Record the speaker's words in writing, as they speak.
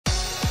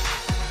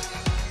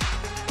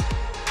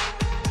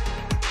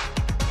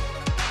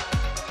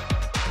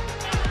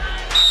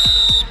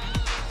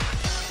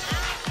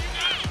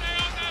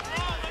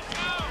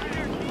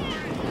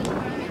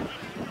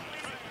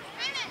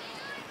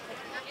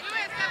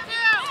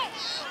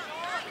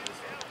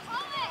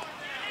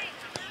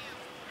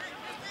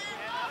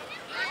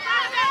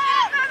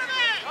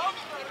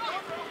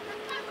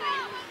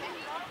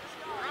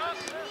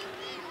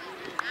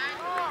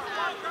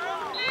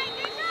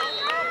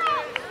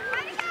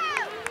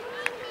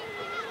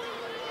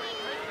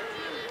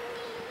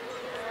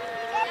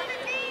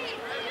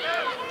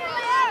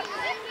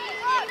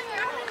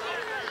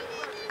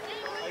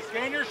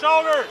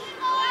shoulders.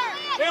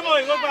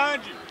 Emily, look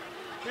behind you.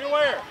 Be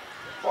aware.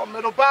 Ball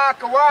middle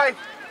back, away.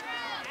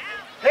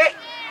 Hit,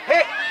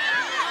 hit.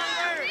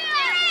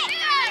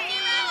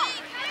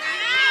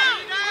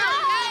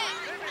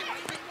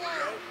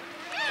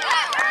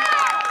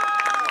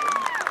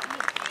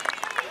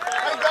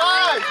 Hey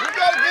guys, we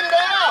gotta get it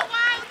out.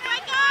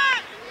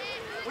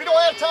 We don't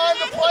have time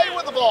to play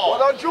with the ball.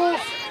 Well done,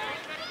 Jules.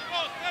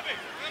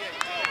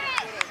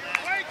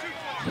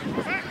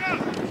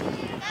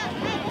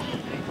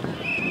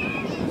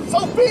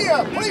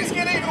 Sophia, please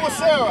get even with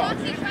Sarah.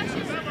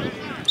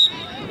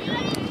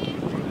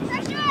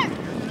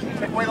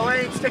 Take away the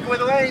lanes, take away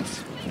the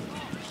lanes.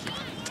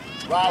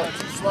 Riley,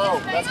 too slow.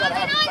 That's gotta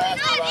happen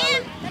faster,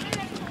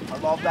 Riley. I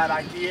love that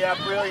idea,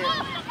 brilliant.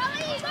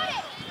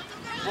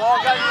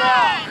 Ball got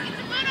you wrong.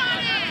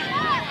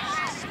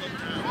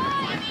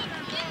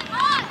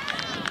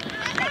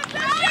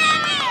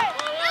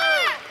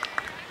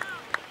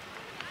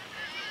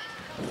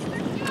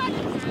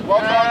 Well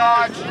done,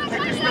 Arch.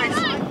 Take your space.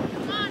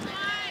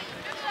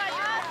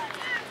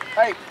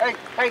 Hey, hey,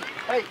 hey,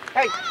 hey,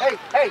 hey, hey,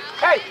 hey,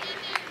 hey!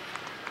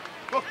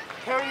 Look,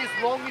 carry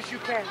as long as you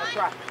can. That's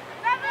right.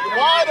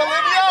 Wide,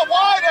 Olivia,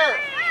 wider!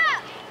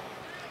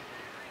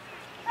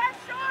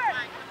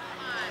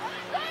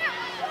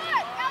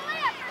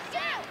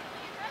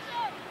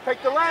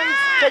 Take the lanes,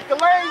 take the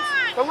lanes,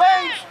 the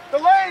lanes, the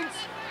lanes!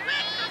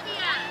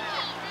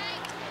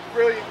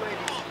 Brilliant, ladies.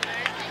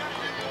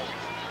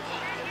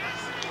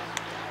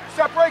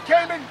 Separate,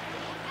 Cayman.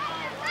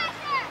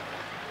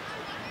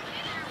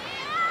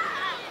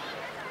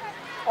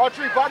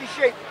 Archery, body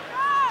shape.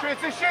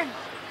 Transition.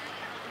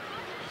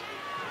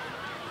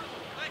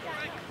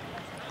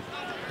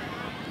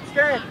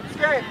 Scan,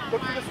 scan.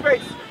 Look for the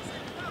space.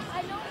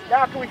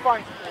 Now can we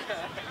find?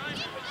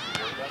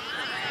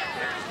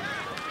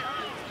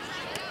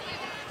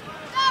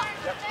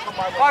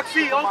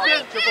 Foxy,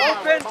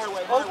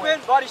 open,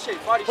 body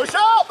shape, body shape. Push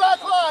out,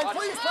 back line.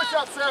 Please push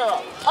up,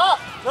 Sarah. Up,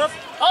 lift,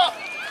 up.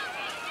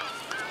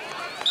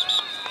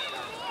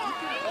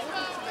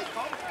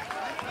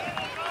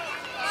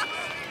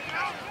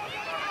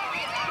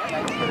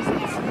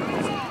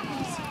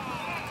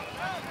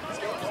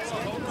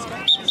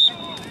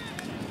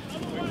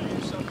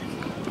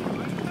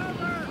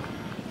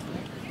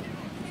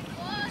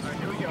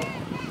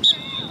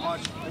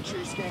 Make sure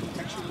you scan,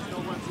 make sure there's no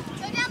runs.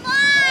 Go down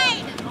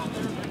line!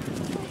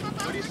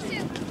 What do you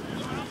see?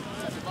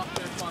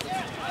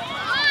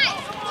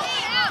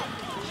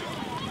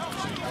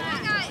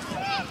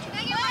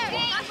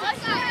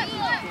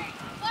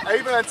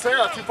 Ava and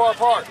Sarah, too far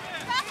apart.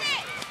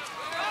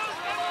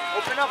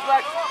 Open up,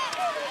 Lex.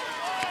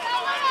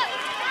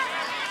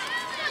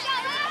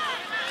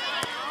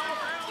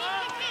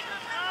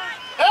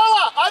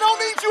 Ella, I don't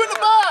need you in the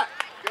back.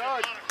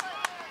 Good.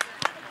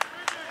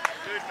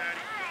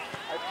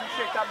 I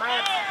appreciate that,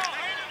 man.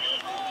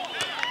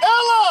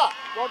 Ella,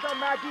 Well done,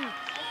 Maggie.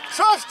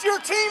 trust your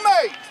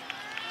teammate.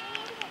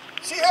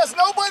 She has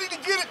nobody to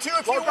get it to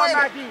if Well you done, win.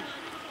 Maggie.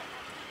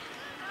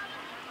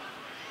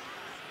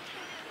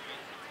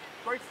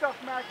 Great stuff,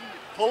 Maggie.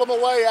 Pull them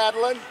away,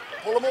 Adeline.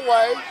 Pull them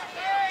away.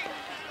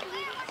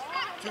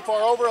 Too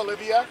far over,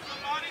 Olivia.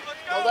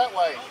 Go that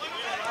way.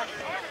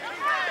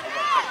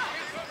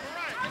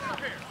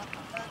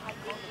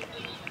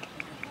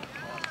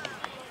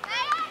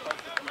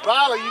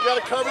 Riley, you got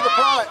to cover the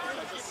punt.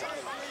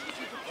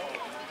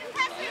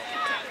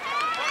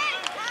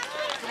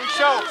 Can we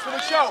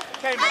show?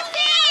 Cayman.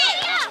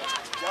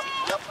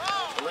 Yep.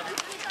 Olivia.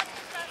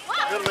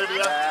 Good,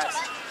 Olivia.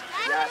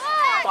 Yes.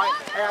 Fine.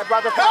 Hey, I'd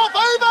rather Help,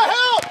 Ava,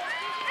 help!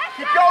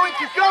 Keep going.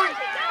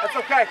 That's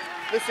okay.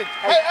 Listen.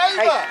 Hey,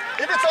 Ava,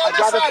 if it's on I'd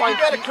this rather side, find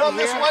you got to Keaton come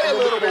this here way a and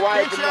little look bit.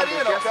 away Pinch from that the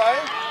in, others, okay?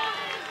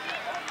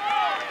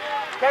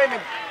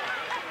 Cayman.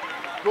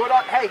 Good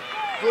on. Hey,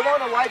 good on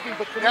the lighting,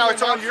 but Now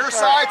it's on your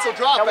side, so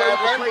drop,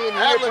 Adeline.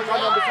 Adeline, Drop.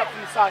 numbers up to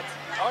the sides.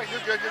 All right, you're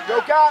good.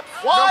 No gaps.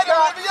 Wide, no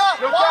gaps, Olivia,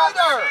 no gaps.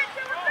 wider.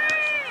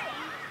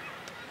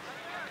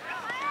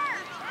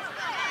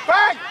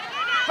 Bang!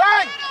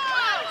 Bang!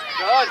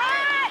 Good.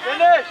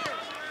 Finish.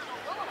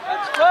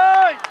 That's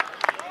fine.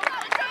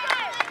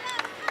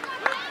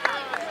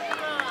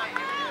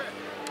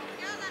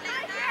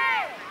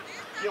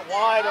 Get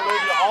wide,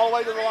 Olivia, all the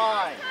way to the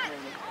line.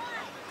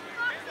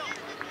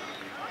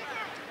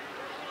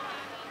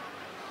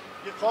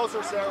 Get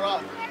closer,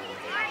 Sarah.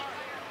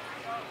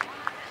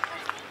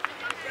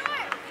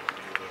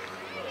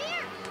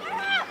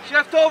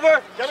 Shift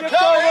over. Gotta Shift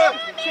come over.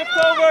 in. Shift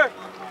over.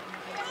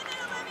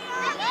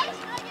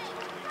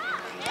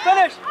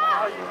 Finish.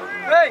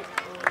 Hey.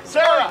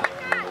 Sarah,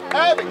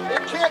 Abby,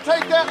 it can't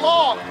take that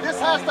long. This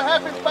has to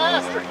happen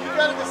faster. You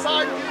got to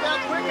decide to do that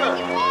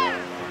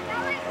quicker.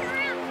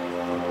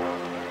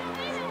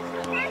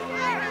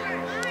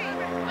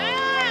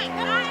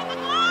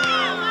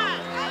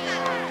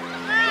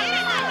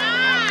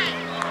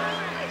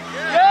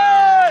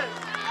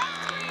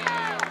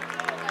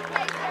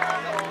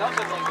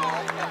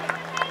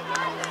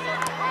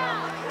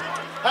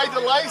 Hey,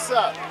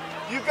 DeLisa,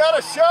 you got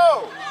to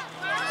show.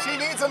 She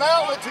needs an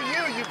outlet to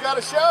you. You've got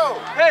to show.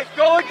 Hey,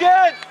 go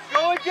again.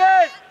 Go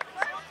again.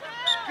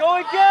 Go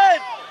again.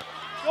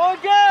 Go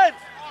again.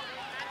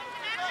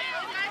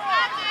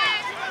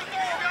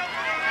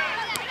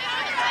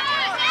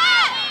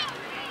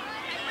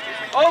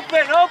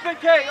 Open, open,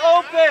 Kay,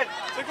 open.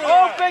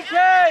 Open,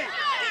 Kay.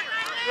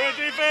 Good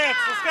defense.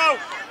 Let's go.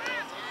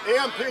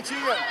 M, pinch in.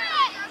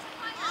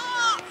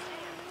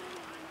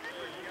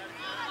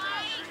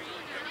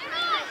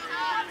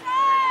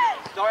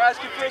 Start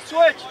asking for a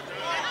switch.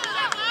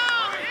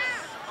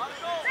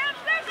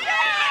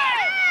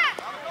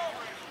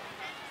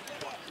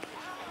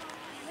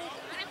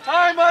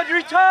 Time,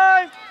 Audrey,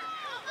 time.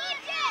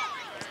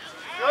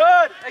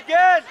 Good,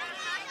 again.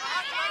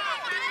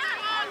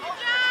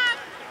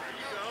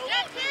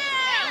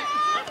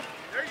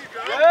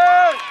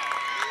 Good.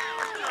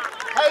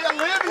 Hey,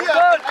 Olivia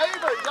and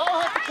Ava,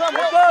 y'all have to come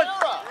help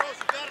Sarah.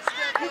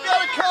 You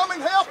got to come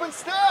and help and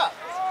step.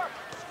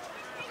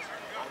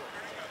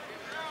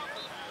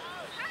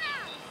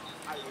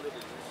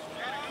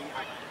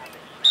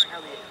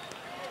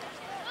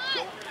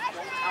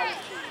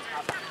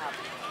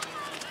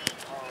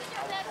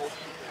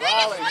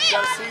 Riley, you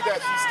got to see that.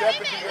 She's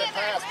stepping to your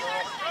pass,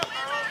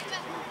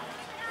 girl.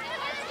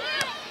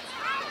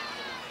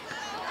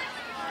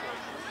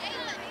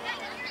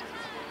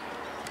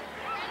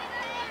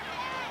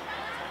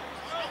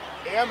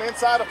 M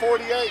inside of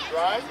 48,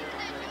 right?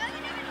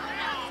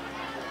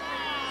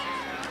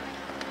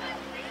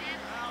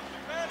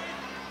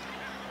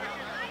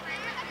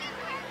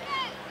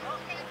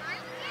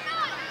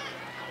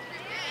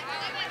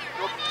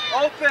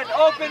 Open,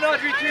 open,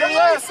 Audrey, to your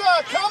left.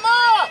 Lisa, come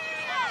up!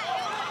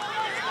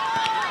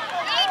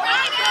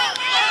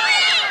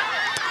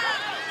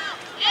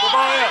 Good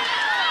ball in.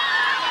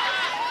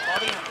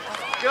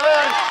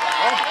 Good.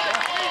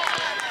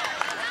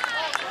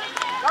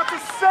 That's a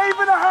save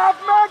and a half,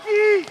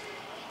 Maggie!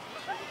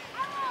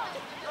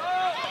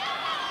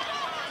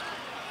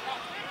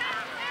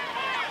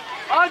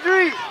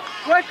 Audrey,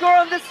 quicker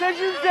on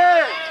decisions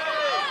there.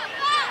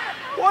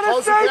 What a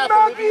Close the save, gap,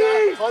 Maggie!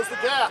 Olivia. Close the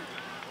gap.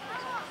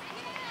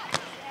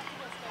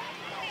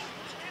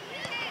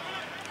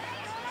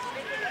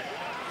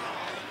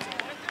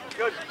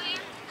 Good.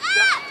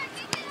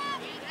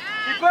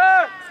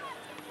 Keeper.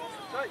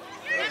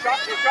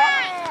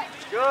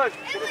 Good.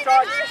 Get a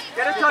touch.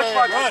 Get a touch,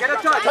 Marcus. Get a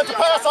touch. Cut the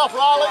pass off,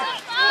 Raleigh.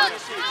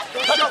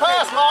 Cut the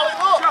pass, Raleigh.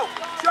 Look.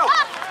 Show!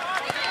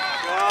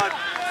 Good.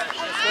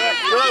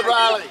 Good,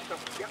 Riley.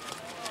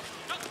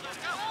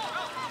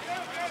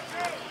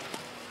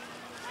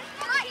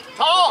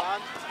 Tall.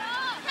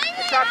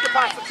 Attack the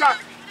pass, attack!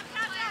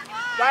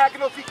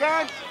 Diagonal if you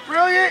can.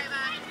 Brilliant!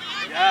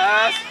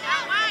 Yes.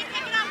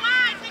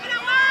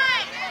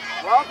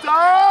 Well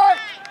done!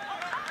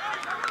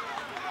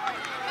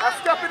 Now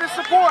step into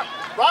support.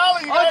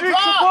 Riley, you got to Audrey,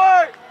 drop.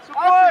 support.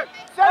 Support.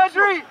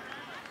 Audrey.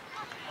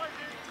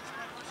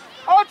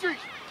 Audrey,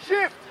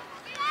 shift!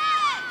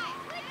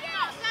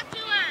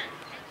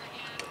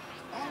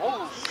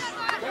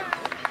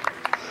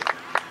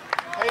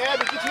 Hey,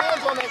 Abby, get your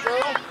hands on that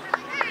girl.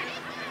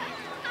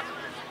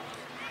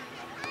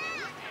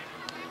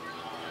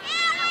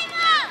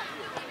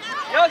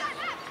 Yes.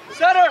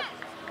 Center.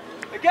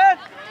 Again.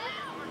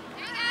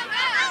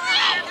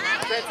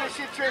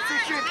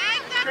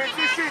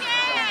 Transition.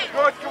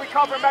 Good, can we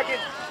cover, Megan?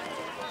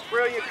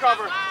 Brilliant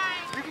cover.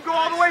 You can go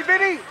all the way,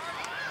 Vinny.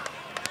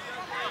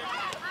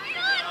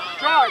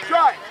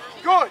 Try.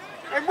 Good.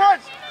 And run.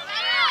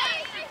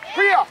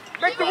 Priya,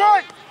 make the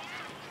run.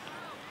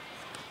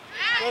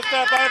 Good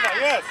step, Ava.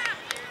 Yes.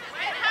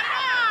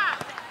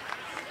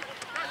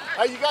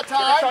 Hey, you got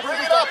time?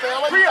 Bring it up,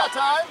 Ellen. You got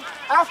time?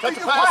 After Cut the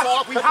you pass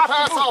off. we Cut have the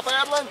pass to move. off,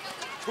 Adeline.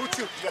 Who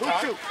two? You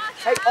got time?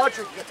 Hey,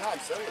 Audrey. You got time,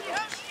 so you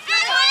got.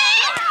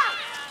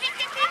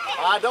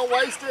 Don't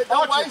waste it.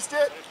 Don't Audrey. waste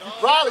it.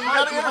 Riley, you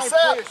got to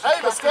intercept.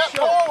 Ava, step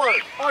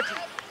forward. Audrey,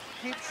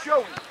 keep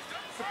showing.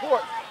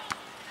 Support.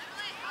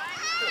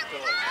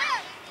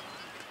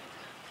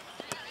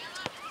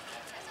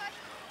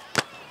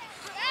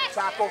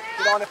 Tackle.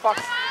 Get on it,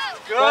 Fox.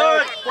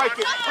 Good. Break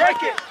it.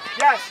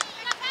 Yes.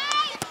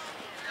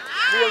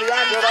 Really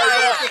on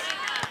it.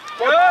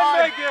 Good,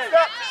 Megan.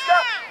 Step.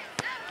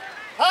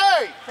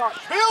 Hey,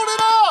 build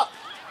it up.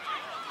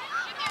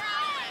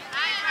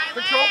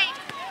 Control.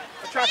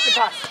 Attraction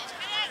pass.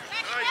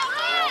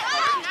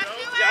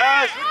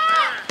 Yes.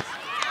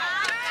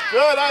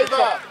 Good,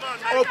 Ava.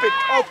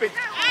 Open.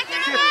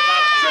 Shift.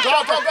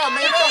 Drop,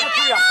 man. Over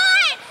Priya.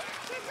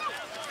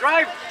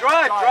 Drive.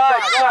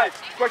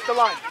 Break the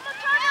line.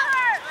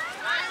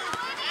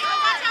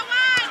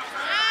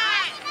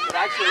 But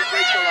actually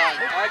break the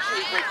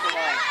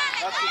line.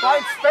 That's the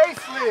Find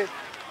space, Liz.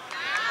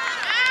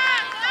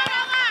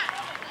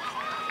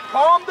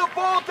 Calm the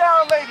ball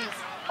down, ladies.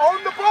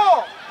 Own the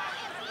ball.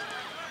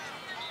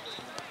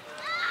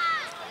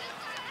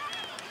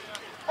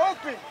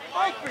 Open.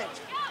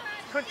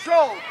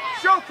 Control.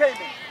 Show,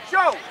 Cayman.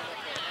 Show.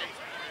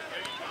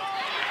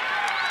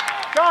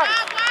 Guys.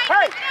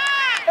 Hey.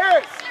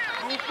 Aris.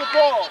 Move the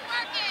ball.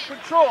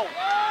 Control.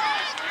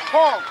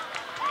 Calm.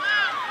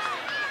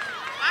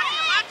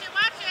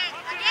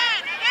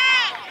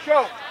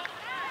 Show.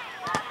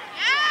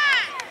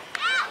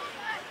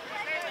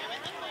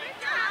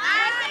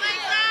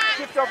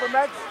 Shift over,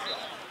 Megs.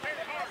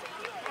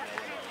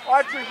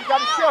 Audrey, we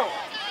got a show.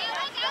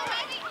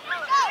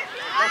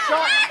 No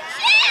shot.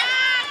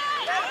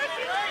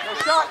 No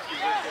shot.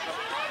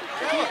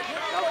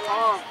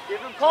 Calm. Give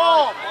him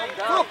Calm.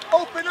 down. Look,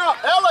 open up.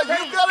 Ella,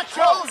 you've got to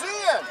close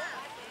in.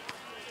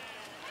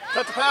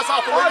 Cut the pass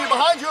off Olivia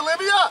behind you,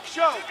 Olivia.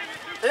 Show.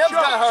 M's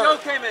got her. Show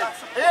came in.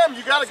 M,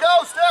 you got to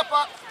go. Step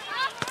up.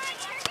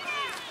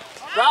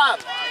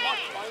 Drive.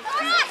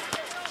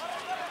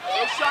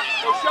 No shot.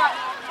 No shot.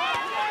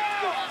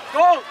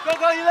 Go,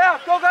 Galileo.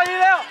 Go,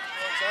 Galileo.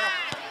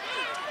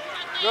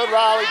 Good,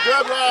 Riley.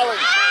 Good, Riley.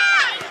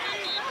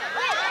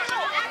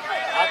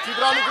 I'll keep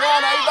it on the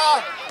ground,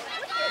 Ava.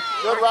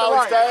 Good,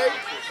 Riley. Stay.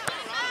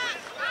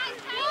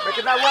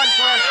 Making that run,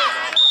 Clem.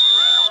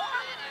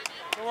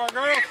 Come on,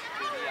 girls.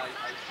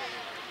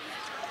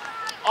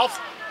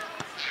 Off.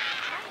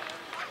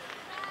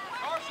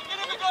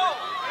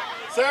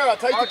 Sarah,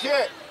 take the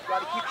kick.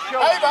 Gotta keep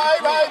showing. Ava,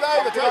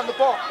 Get take on the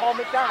ball. Calm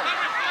it down.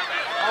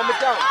 Calm it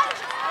down.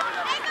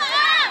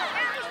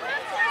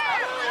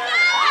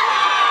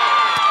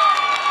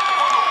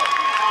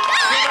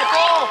 Get that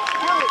ball.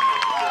 Feel it.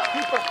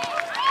 Keep her.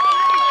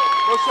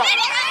 No shot.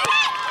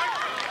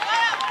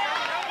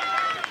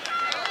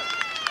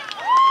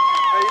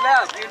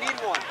 Galileo, do you need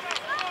one?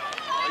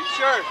 Are you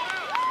sure?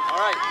 All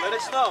right, let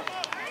us know.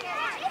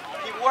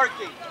 Keep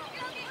working.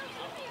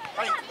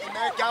 Right, in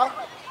there, gal.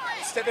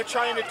 Instead of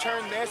trying to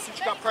turn there since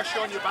you got pressure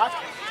on your back,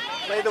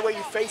 play the way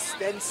you face,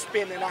 then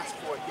spin and ask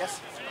for it, yes?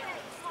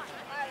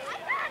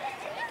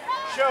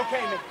 Show,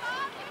 Kanan.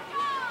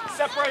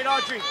 Separate,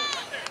 Audrey.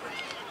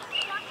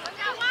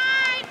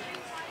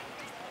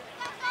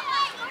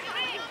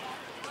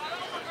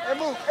 And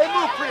move,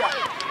 Priya.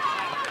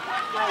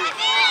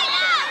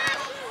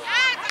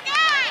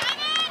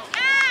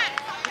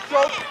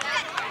 Control.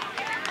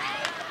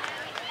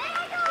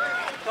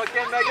 Tuck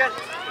in, Megan.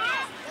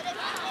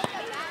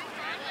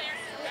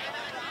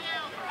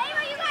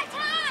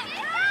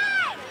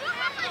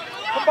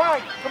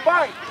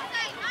 Combine.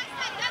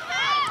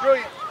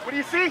 Brilliant. What do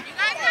you see?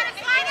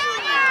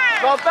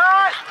 Love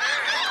that.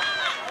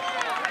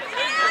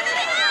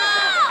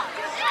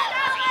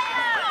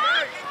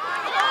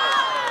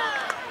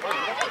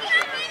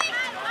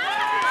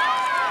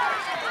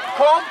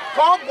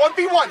 Calm,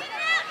 1v1.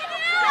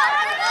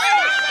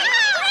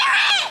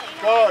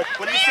 Good.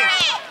 What do you see?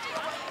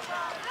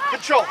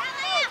 Control.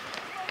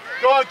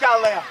 Go on,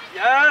 Galileo.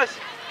 Yes.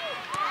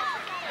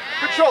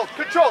 Control.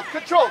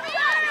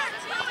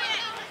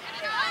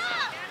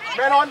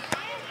 Man on.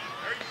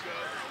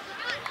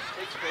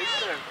 Take space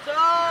there.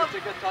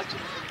 Take a touch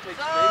and take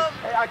space.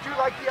 Hey, I do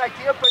like the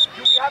idea, but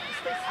do we have the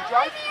space to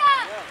drive?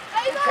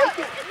 Yeah. Hey, take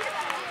it.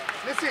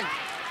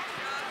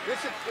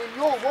 Listen, in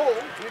your role,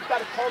 we've got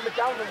to calm it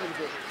down a little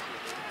bit.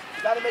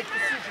 You got to make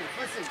decisions.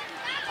 Listen,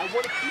 I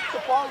want to keep the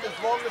ball as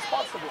long as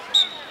possible.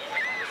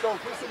 So,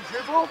 listen,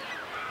 dribble,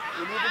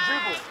 we need to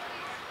dribble.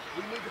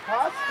 We need to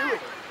pass, do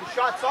it. The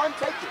shot's on,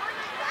 take it.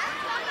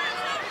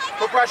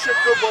 Put pressure,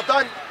 good, well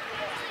done.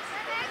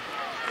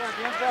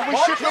 Can we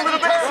shift a little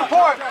bit?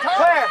 Support,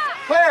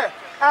 Claire,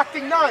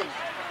 acting 9.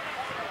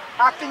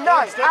 Acting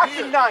 9. Step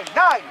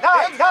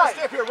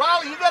here.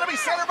 Riley, you got to be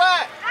center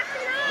back.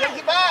 You got to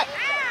get back.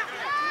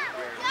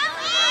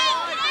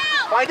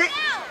 Find it.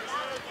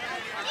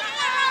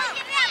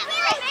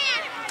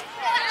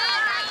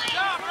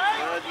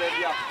 Good,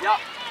 Livia. Yeah.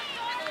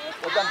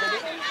 Well done, Billy.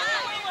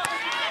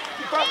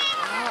 Keep up.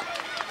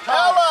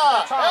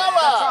 Ella,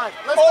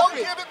 let's go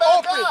give it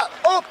back up.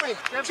 Open.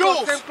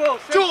 Jules.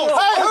 Jules,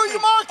 hey, who are you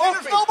marking?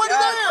 There's nobody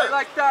Yes, I there.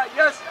 like that.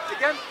 Yes.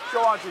 Again.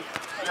 Show Audrey.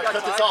 Cut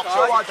this off.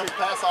 Show Audrey.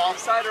 Pass off.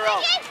 Inside or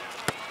out.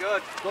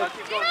 Good. Now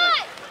keep going,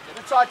 man.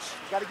 Get a touch.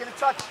 Gotta get a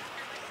touch.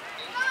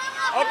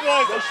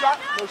 Upload. No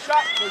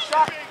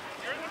shot.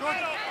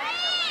 Good.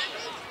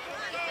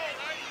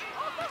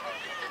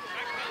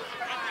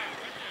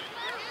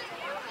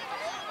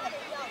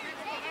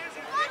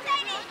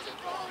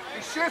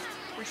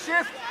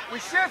 We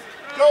shift.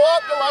 Go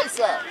up,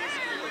 Delisa.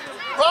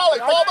 Riley,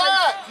 fall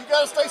back. You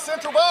got to stay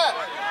central back.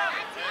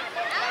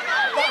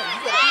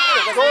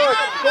 Good.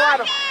 Go at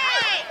him.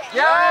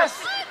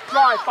 Yes.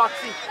 Drive,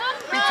 Foxy.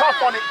 Be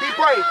tough on it. Be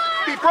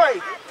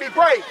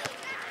brave.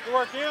 Good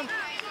work, Ian.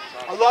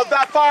 I love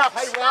that Fox.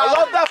 Hey, I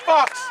love that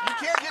Fox. You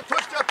can't get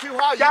pushed up too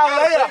high. You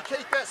Galileo. got to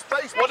vacate that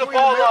space Want the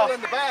between ball the middle off.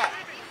 and the back.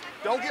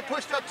 Don't get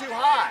pushed up too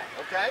high,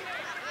 okay?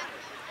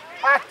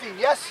 Acting,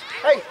 yes.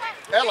 Hey,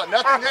 Ella,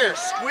 nothing there.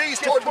 Squeeze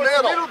toward the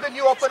middle. Then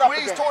you open up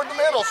Squeeze again. toward the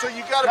middle so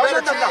you got a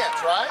better chance,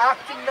 right?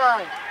 Acting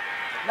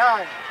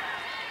 9.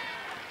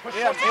 Push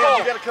towards the You goal.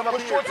 got to come up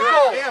Push here. towards the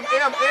goal.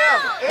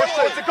 Push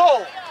towards the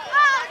goal.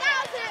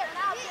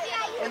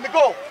 In the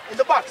goal. In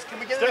the box. Can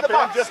we get in the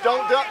box? Just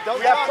don't We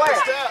have jump, players.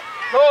 just step.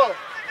 Good.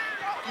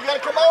 You got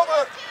to come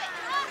over.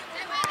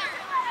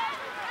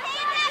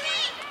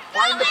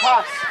 Find the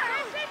pass.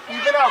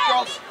 Even out,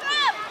 girls.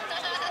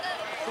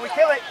 Can we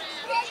kill it?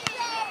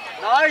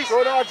 Nice.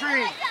 Good,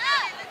 Audrey.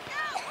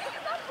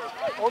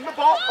 Own the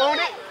ball. Own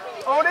it.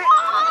 Own it.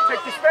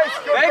 Take the space.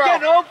 Good Megan,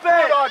 girl. open.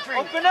 Good, Audrey.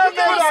 Open up, Good,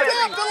 Megan. Audrey.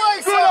 Step,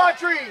 Delisa. Good,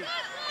 Audrey.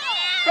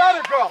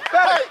 Better, girl.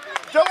 Better. Hey,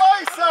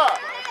 Delisa,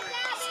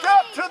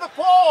 step to the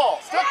ball.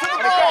 Step to the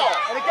And ball. again.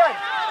 And again.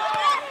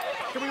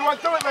 Can we run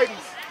through it,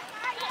 ladies?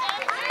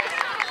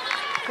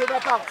 Kill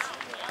that bounce.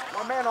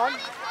 One man on.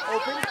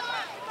 Open.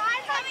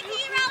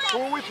 Who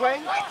are we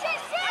playing? 4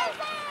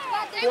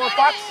 and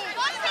Fox.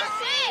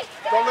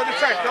 Don't let it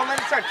turn. Don't let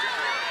it turn.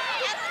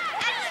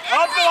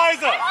 Up,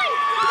 Eliza.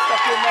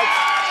 Stuck in legs.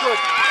 Good.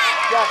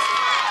 Yes.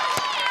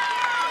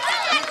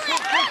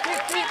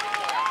 Keep.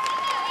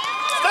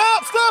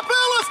 Step,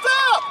 Ella,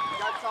 step. You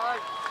got time.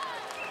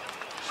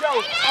 Show.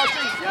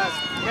 Audrey. Yes.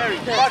 Mary.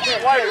 Watch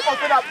it. Wire.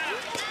 Open up.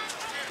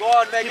 Go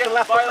on, Keep Megan. the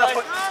left foot. Byline. Left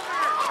foot.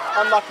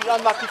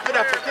 Unlucky. Good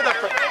effort. Good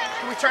effort.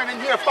 Can we turn in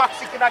here?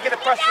 Foxy, can I get a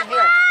press in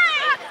here?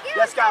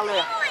 Yes,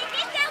 Galilea.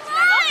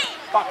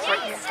 Fox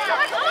right here.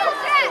 Yep.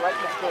 Right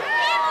there. Good.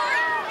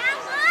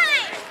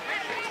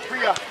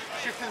 Priya,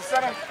 shift to the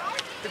center.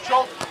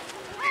 Control.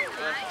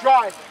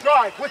 Drive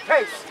with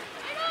pace.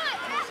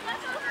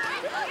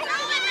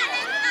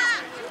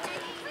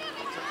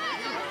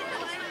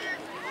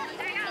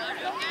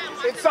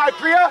 Inside,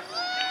 Priya.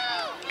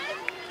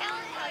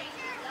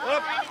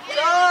 Up.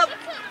 Stop.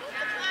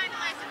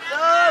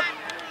 Stop.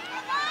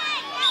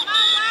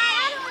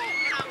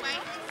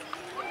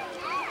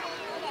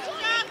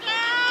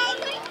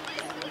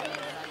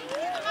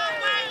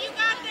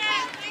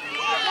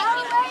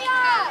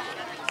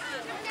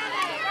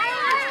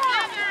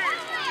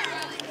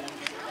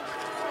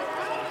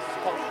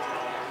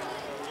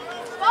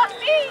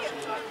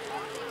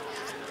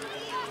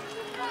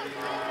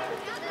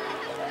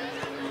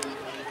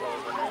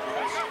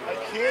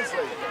 Kinsley,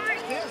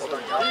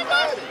 are you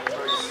ready?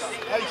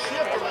 Hey,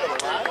 shift a little,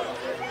 right?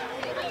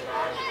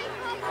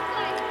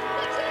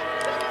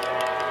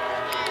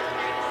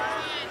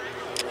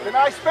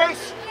 Deny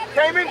space.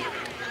 Cayman,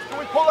 can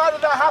we pull out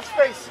of that half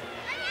space?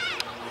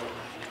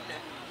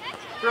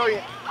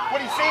 Brilliant. What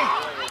do you see?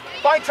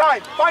 Find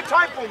time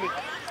for me.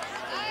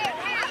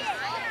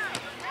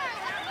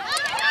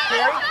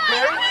 Carry.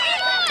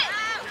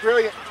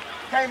 Brilliant.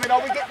 Cayman,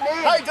 are we getting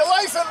in? Hey,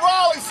 Delisa and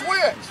Raleigh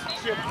switch.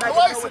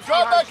 Delisa,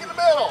 drop back in the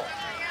middle.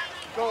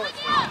 Go.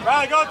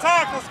 Riley, go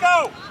attack. Let's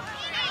go.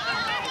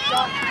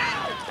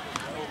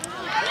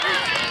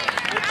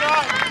 Good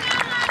shot.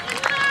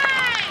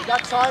 We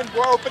got time.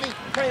 We're opening.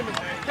 Cayman,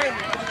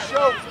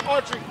 show.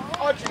 Audrey,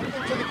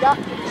 into the gap.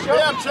 Show.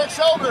 Yeah, check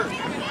shoulders.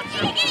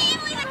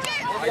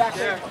 Right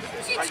there.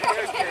 Right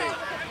there, Kay.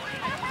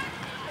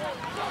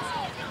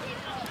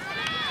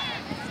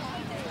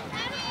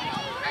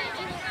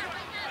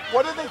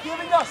 What are they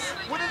giving us?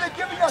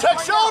 Check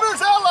shoulders,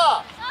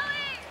 Ella.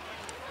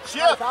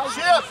 Shift.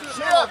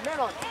 Man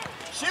on.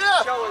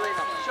 Shift. Show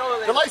Elena.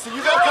 Delisa,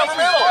 you gotta cover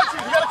middle.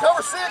 You gotta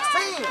cover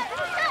 16.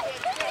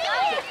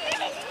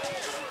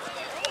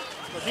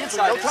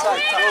 Inside.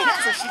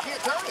 Kinsley, she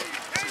can't turn it.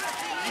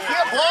 You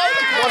can't blind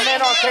it. One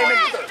man on, Cayman.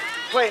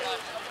 Wait.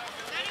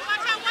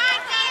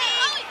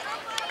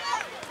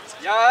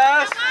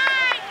 Yes.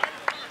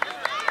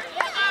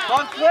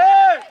 Come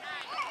clear.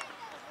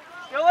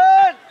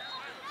 Dylan.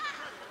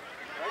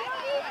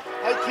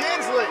 Hey,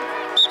 Kinsley,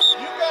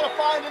 you've got to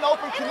find an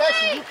open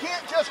connection. You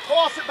can't just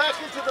cross it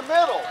back into the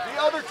middle. The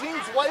other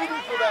team's waiting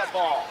for that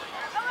ball.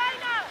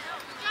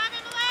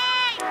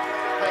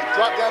 Hey,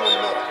 drop down in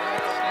the middle.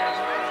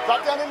 Drop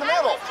down in the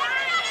middle.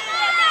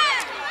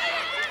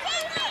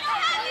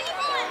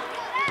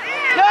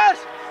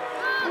 Yes.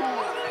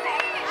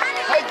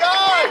 Hey,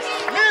 guys,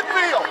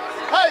 midfield.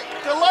 Hey,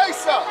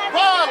 Delisa,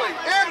 Riley,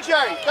 MJ,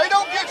 they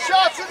don't get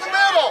shots in the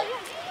middle.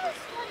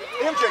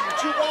 MJ,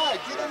 you're too wide.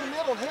 Get in the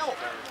middle and help.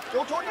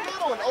 Go toward the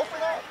middle and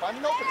open up. Find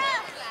an opening.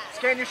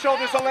 Scan your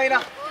shoulders,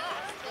 Elena.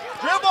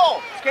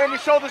 Dribble. Scan your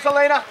shoulders,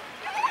 Elena.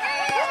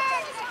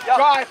 Yep.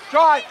 Drive.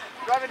 Drive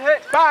and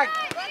hit. Bang.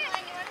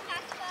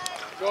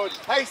 Good.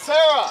 Hey,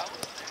 Sarah,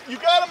 you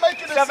got to make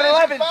a decision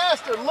 7-11.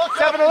 faster.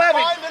 Look up and 7-11.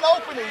 find an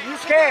opening. You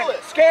can do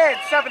it. Scan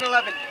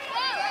 7-11.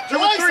 2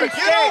 and 3. Delisa,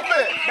 get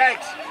open.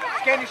 Thanks.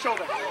 Scan your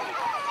shoulder.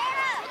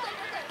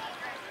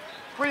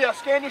 Priya,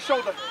 scan your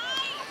shoulder.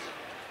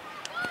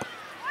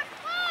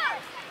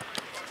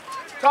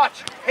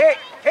 Touch. Hit.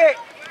 You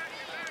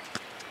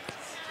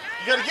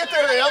got to get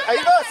there,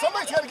 Ava.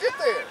 Somebody's got to get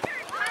there.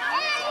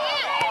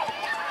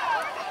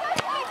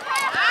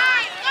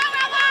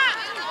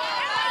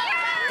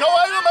 Go,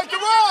 Ava, make the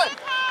run.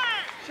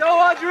 Show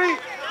Audrey.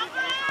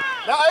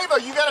 Now, Ava,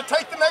 you got to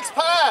take the next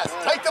pass.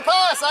 Take the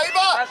pass, Ava.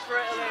 Pass for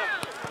it,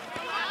 Elena.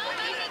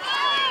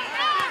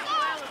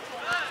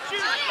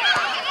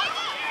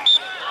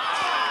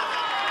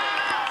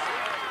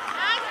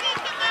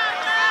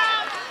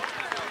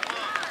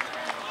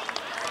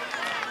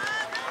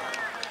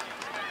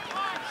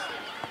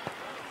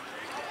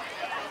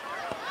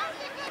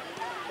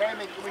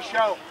 Cayman, can we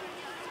show?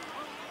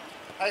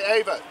 Hey,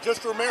 Ava,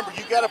 just remember,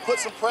 you got to put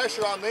some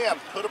pressure on them.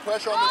 Put a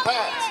pressure on their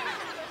pass.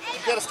 You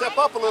got to step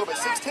up a little bit.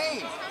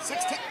 16.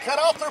 Cut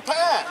off their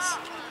pass.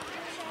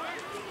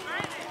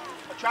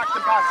 Attract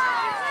and pass.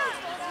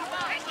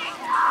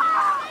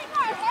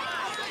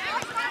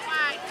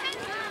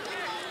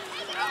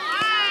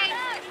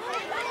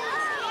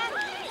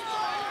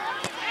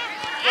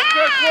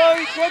 Quicker,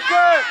 Chloe,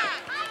 quicker!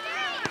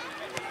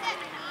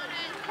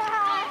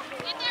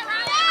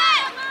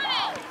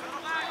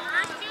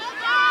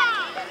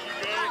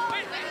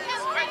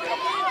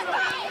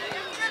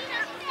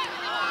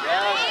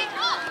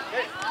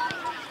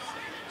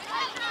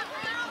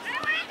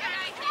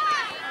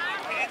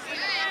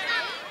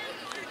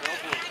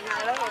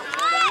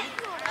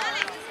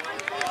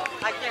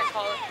 I can't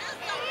call it.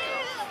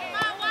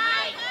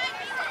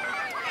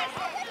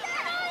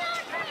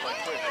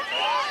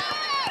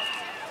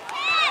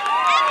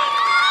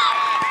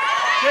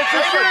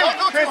 Transition!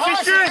 Don't go too high,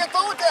 she can't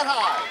throw it that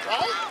high,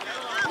 right?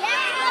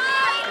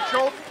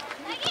 Control.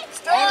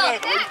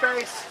 Step! Good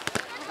face.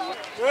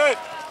 Good.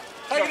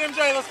 Take it,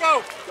 MJ. Let's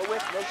go. Go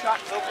with, no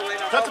shot.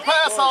 Cut the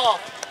pass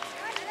off.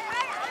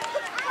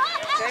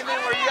 Damon,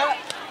 where you at?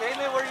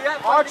 Damon, where you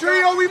at?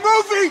 Audrey, are we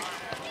moving?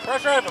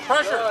 Pressure, Evan.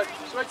 Pressure. Good.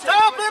 Switch it.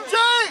 Stop,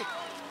 MJ!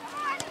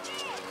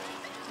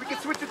 We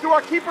can switch it to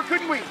our keeper,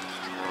 couldn't we?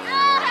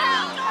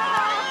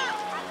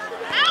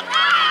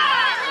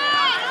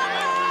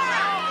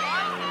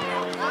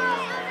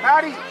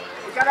 Maddie,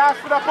 we gotta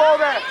ask for that ball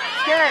there.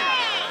 Scan.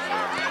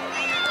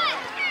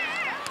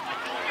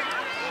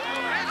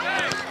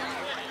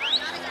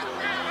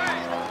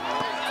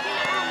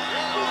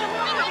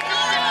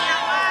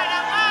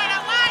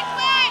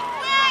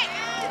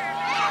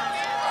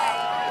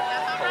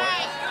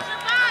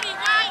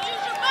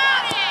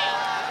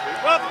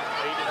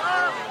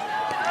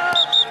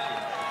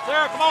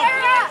 Sarah, come on.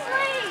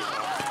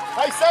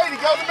 Hey, Sadie,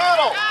 go the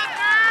middle.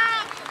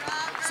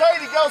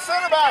 Sadie, go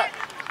center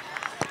back.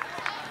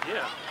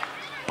 Yeah.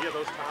 Yeah,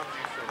 those times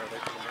you said are they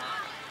coming out?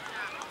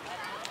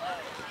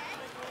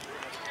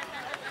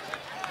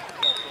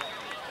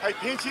 Hey,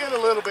 pinch in a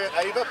little bit,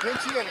 Ava.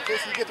 Pinch in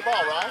case you get the ball,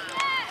 right?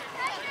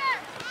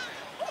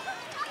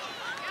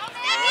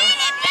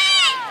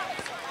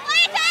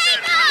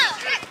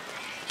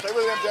 Stay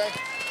with MJ.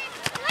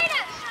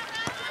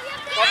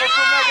 Cover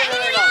for Megan,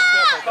 Elena.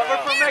 Cover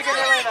for Megan,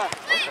 Elena.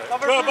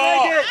 Cover Good for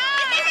ball. Megan.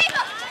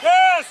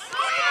 Yes!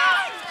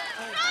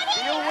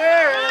 Be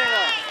aware,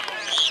 Elena.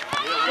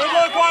 Good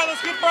look, White.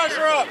 Let's get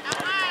pressure up.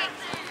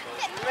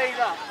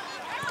 Elena.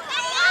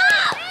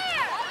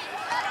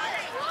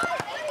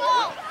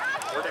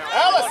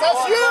 Alice,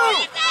 that's you!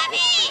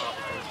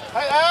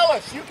 Hey,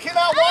 Alice, you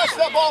cannot watch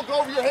that ball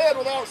go over your head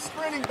without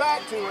sprinting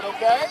back to it,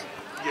 okay?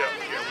 Yeah,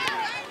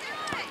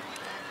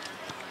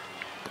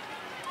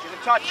 Get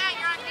a touch.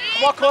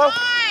 Come on, Chloe.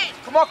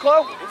 Come on,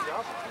 Chloe.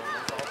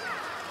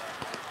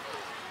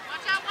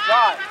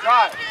 Drive,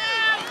 drive.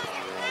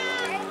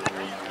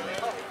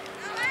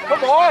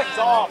 Come on. It's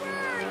off.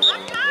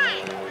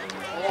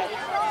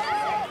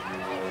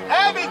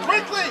 Abby,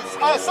 quickly!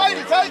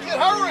 Sadie, take it,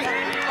 hurry!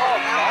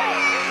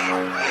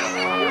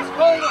 It's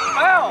calling a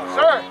foul.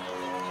 Sir.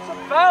 It's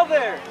a foul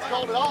there.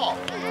 Called it off.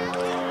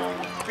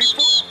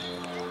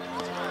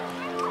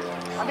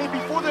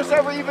 Before there's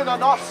ever even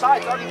an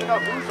offside, I don't even know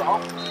who's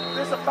off.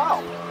 There's a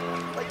foul.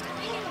 Like,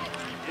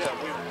 yeah,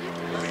 we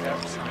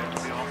have to see that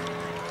to be off.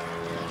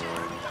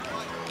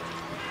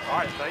 All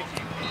right, thank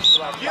you.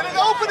 Get an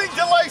opening,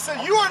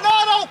 DeLacy. You are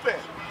not open.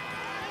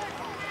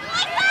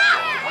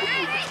 what are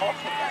you even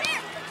talking about?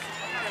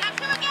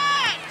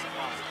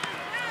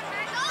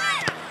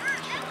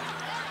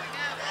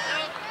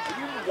 Are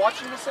you even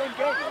watching the same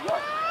game or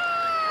what?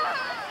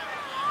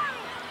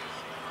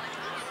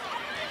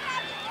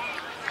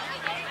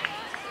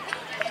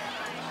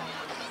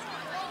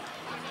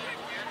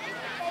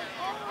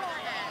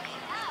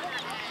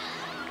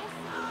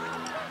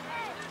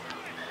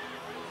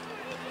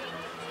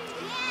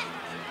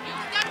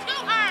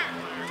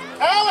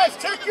 Alice,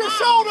 check your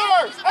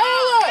shoulders.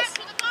 Alice.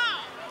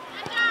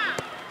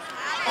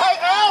 Hey,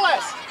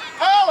 Alice.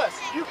 Alice,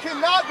 you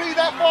cannot be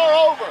that far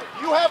over.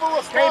 You have a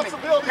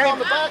responsibility on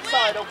the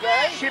backside,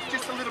 okay? Shift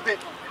just a little bit.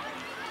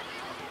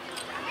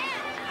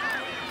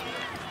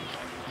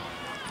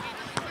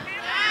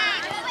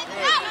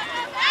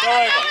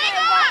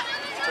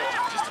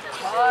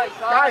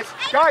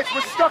 Guys,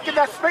 we're stuck in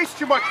that space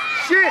too much.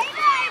 Shit!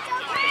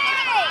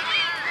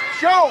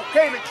 Show,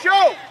 Cayman,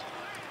 show!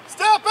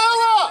 Step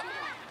Ella!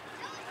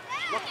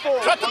 Look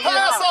forward. Cut the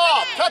pass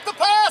off! Cut the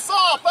pass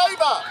off,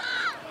 Ava!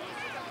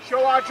 Show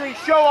Audrey,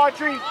 show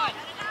Audrey.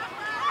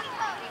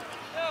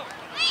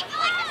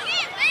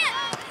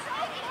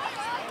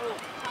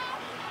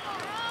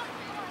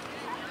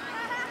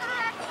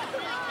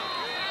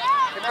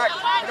 Connect.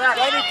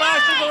 Gotta be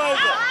faster,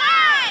 Delosa.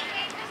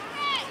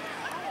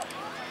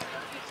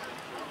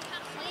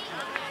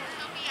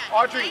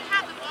 Audrey,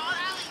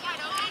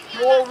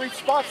 your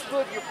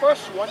responsibility, your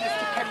first one, is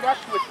to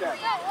connect with them.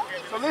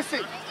 So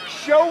listen,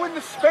 show in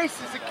the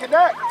spaces and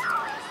connect.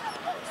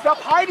 Stop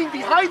hiding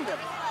behind them.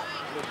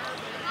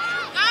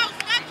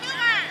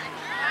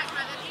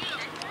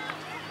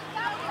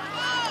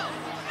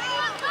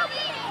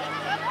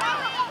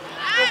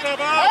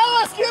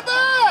 Alice, get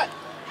back!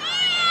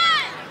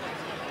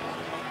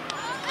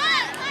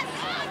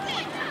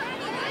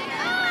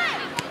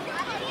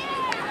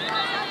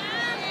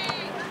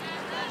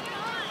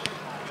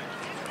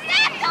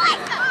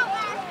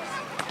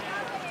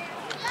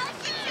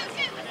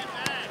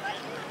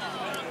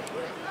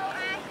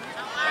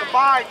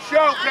 Fine,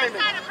 show,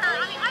 Cayman.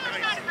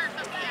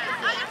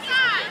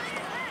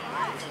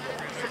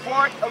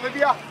 Support,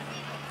 Olivia.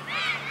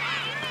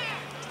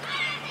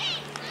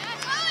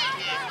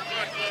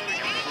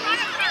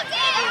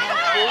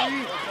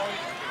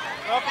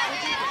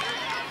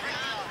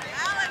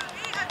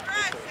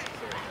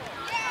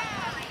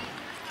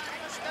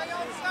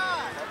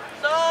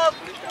 Stop!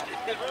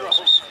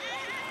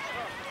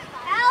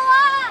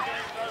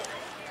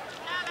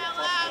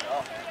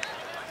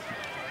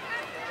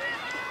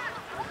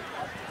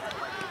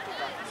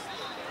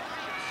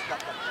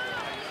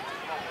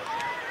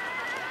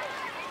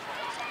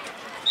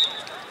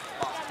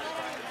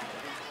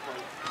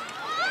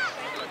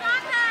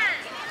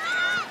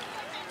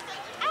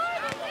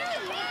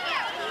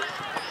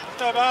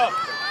 Step out.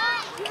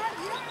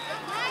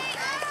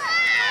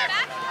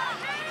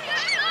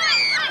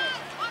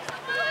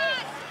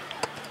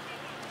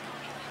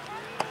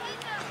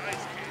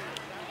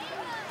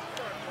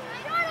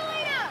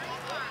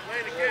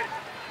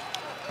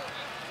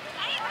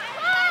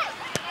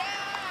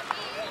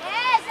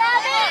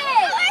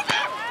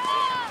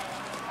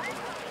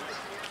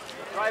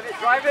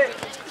 Drive it.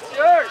 It's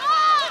yours.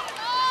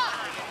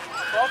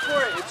 Go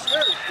for it. It's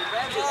yours.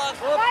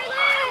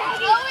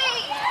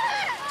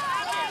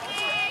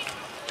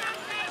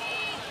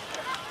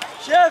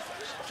 Shift.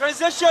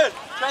 Transition.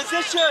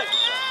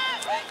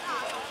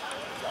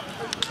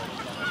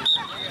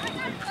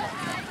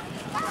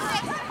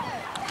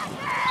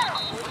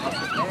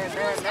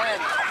 Man.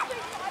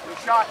 Good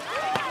shot.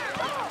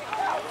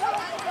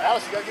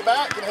 Alice, you gotta get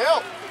back and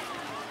help.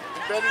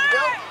 You ready to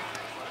go?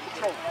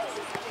 Control.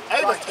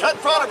 Ava, cut in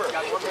front of her.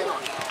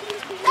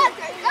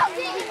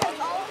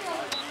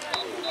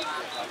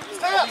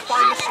 Step.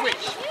 Find the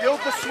switch. Build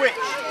the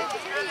switch.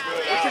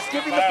 We're just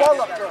giving the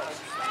ball up,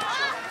 girls.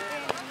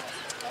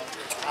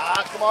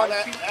 Come on,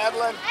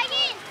 Adeline.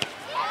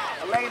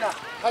 Elena.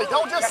 Hey,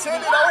 don't just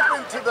send it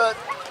open to the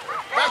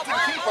back to the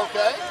keep,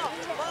 okay?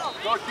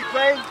 Go, keep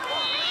playing.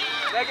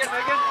 Megan.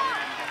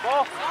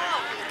 Ball.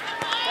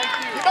 Thank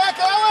you. Get back,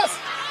 Alice.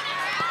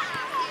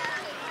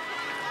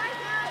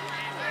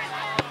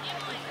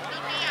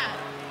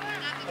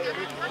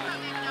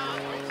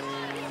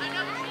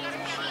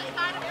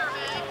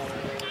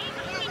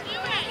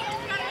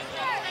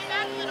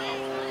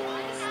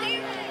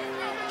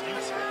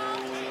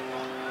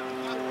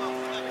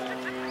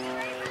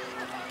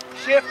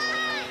 Shift.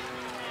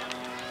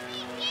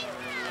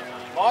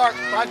 Mark,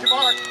 find your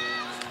mark.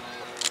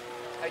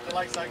 Hey,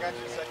 Delisa, I got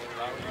you a second.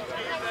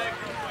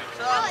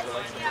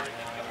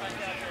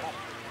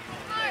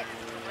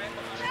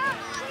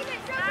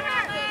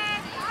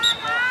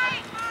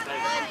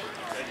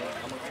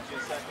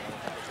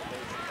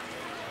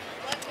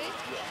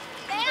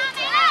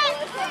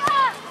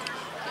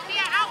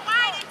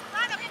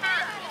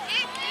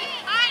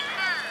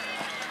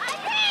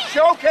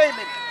 Show,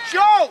 Cayman.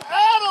 Show!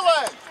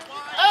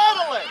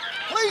 Adeline,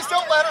 please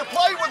don't let her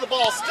play with the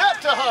ball.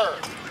 Step to her.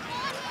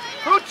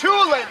 Who to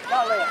Elena?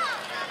 Not Elena.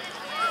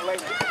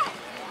 Elena.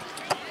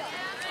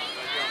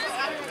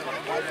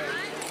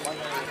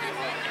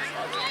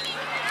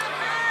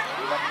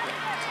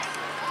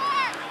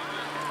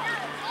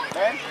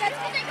 Man?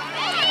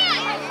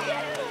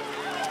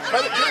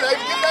 Cut it, get it,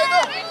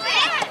 Ava.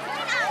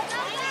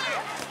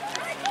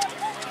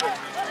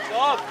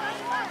 Stop.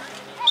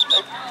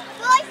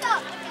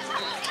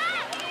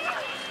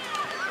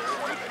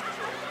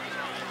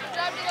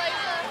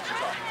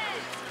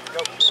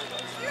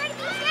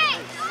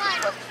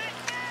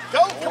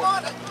 Go, come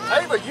on.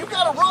 Ava, you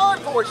got to run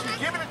for it. She's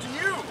giving it to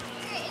you.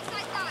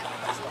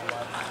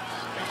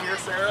 Here,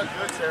 Sarah.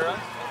 Good, Sarah.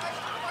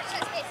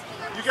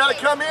 You got to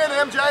come in,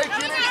 MJ.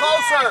 Get in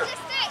closer.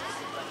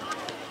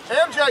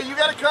 MJ, you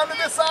got to come to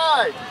this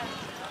side.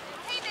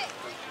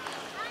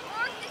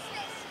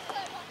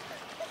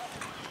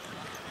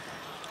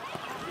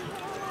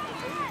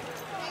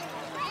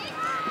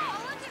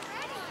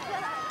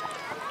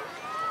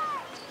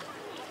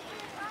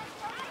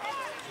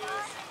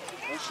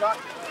 One shot.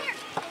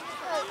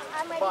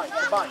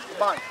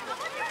 Combine.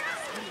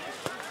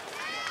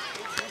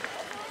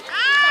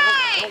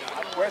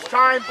 Where's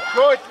time?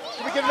 Good.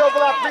 Can we get an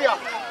overlap, Priya?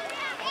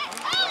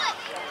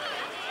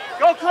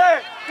 Go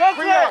clear.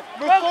 Priya,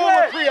 move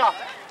forward, Priya.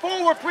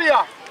 Forward,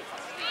 Priya.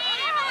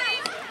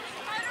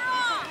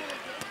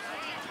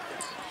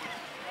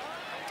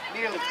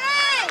 Nearly.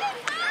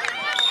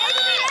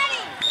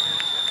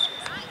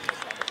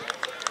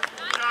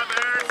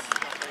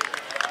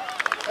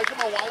 Hey, come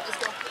on, White. Let's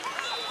go.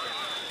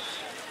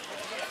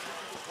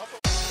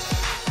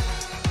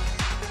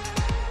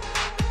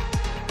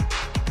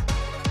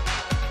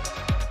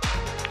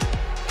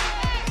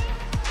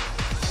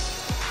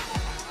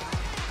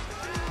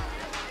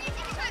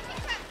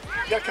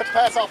 You gotta cut the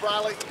pass off,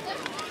 Riley.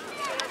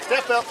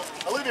 Step up.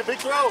 Olivia, big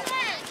throw.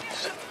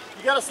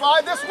 You gotta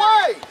slide this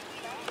way.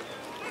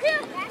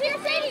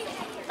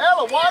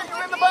 Ella, why are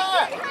you in the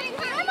back?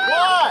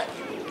 Why?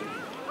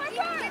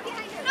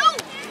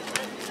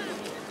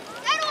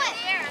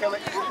 Kill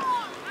it.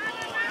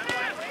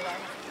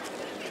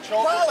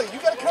 Riley, you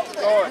gotta come to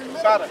Go that. on,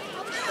 got it.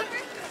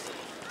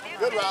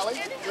 Good, Riley.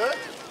 Good.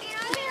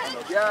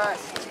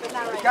 Yes.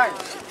 Again.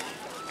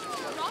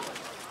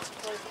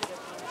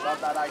 Love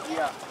that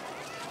idea.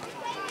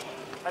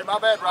 Hey, my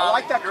bad, Riley. I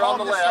like that. You're on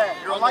the calmness left.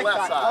 there. You're on I like the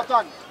left that. side.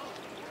 Well done.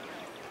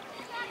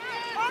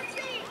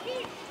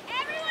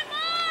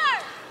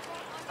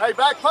 Hey,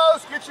 back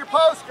post. Get your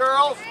post,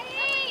 girls.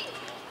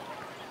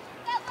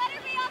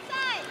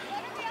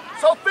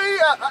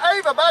 Sophia,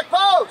 Ava, back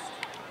post.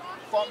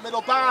 Front,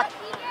 middle, back.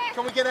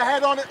 Can we get a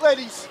head on it,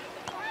 ladies?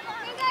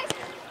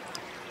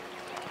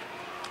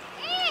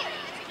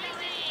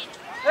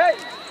 Hey!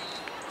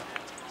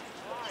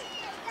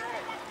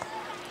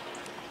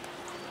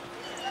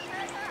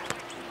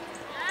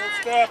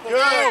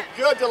 Good,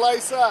 good,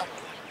 DeLisa.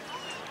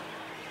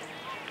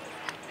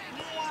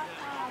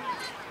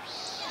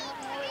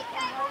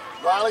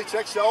 Riley,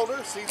 check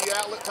shoulder. See the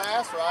outlet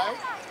pass, right?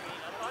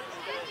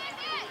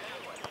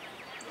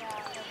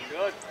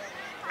 Good.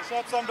 Push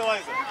up some,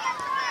 DeLisa.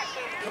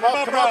 Come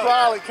up,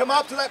 Riley. Come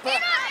up to that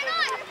pass.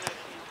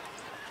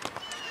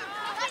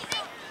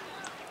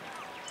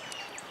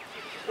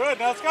 Good,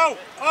 now let's go.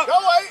 Up. Go,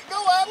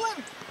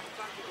 Adlin.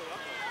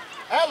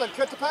 Adlin,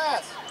 cut the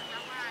pass.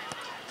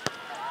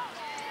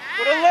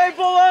 Put a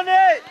label on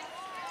it!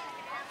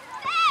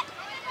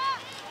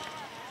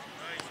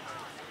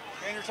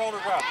 And your shoulder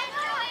drop.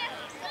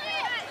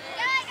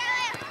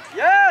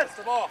 Yes!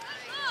 The ball.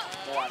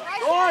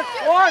 Go on!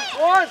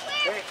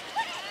 Hey.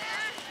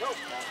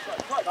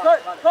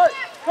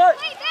 Cut!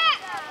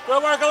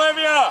 Good work,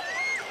 Olivia.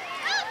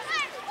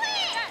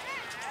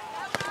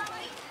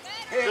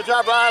 Good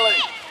job, Riley.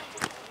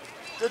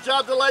 Good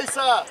job,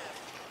 DeLisa.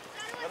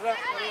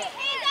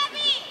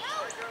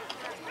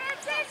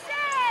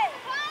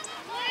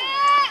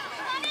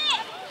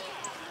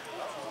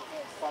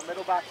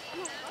 Middle back.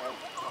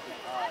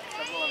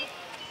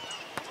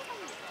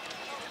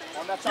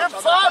 Give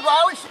side,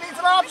 Riley. She needs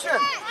an option.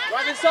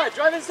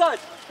 Drive inside.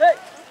 Hey!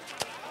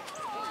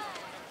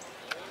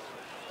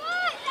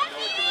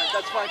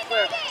 That's fine,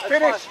 Claire.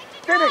 That's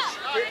Finish.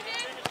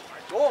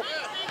 Go.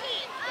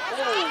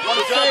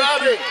 Good job,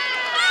 Abby.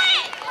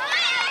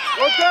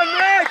 Well done,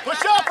 Rick!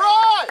 Push up,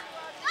 right.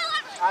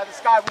 Eye of the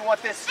sky, we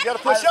want this. You gotta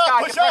push up,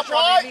 right. Push up,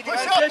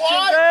 Transition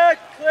right. back,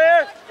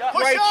 Claire. Yeah.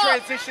 Push Great up.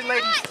 transition,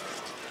 ladies.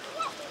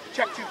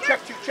 Check two.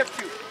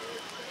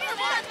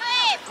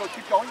 Go,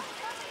 keep going.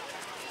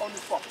 On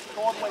this ball.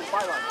 Go all the way,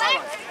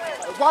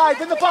 byline.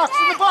 Wide, in the box.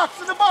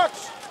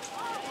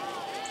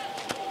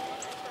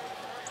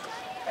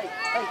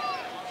 Hey,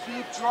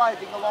 keep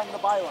driving along the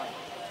byline.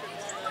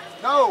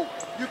 No,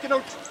 you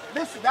can,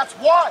 listen, that's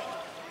why.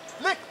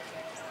 Look,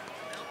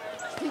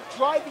 keep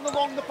driving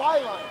along the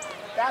byline.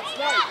 That's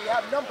right, we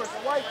have numbers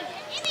arriving.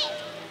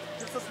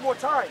 Gives us more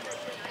time.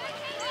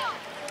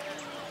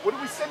 What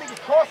are we sending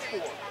across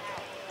for?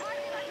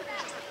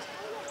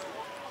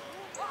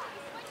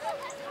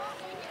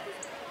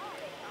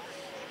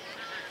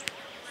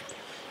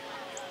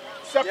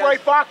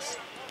 Separate box.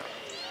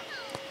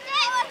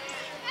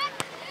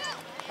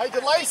 Hey,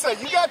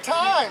 DeLisa, you got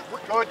time.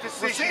 Good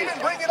decision.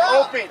 Rashida, bring it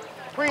up. Open.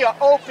 Priya,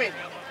 open.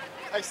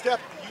 Hey,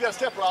 step. You got to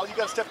step, Riley. You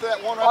got to step to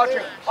that one right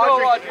there.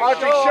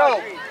 Audrey,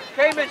 show.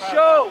 Cayman,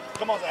 show.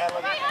 Come on,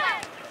 Adlin.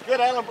 Good,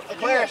 Adlin.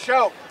 Claire,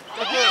 show.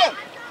 Again.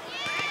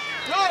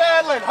 Good,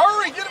 Adlin.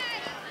 Hurry. Get it.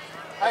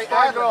 Hey,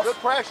 Fine, Adlin, girls. good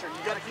pressure.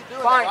 You got to keep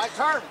doing Fine. that. Right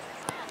turn.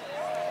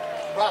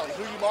 Riley,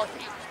 who are you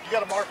marking? You got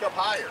to mark up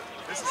higher.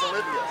 This is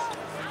Olivia's.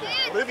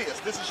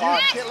 This is you. You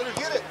can't let her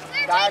get it.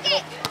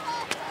 Diagonal.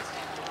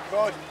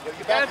 Good.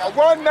 Get back. Now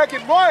run,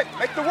 Megan, run.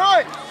 Make the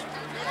run.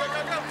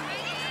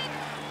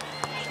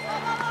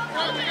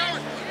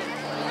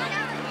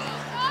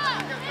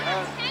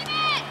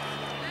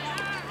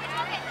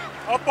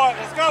 Up on it,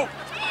 let's go.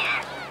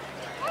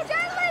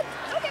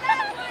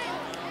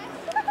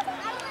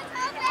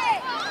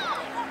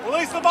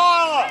 Release the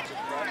ball.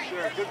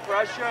 Good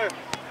pressure.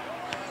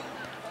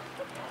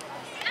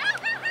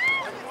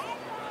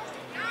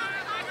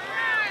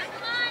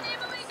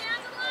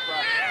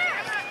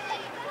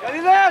 Get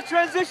in there,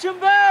 transition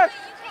back.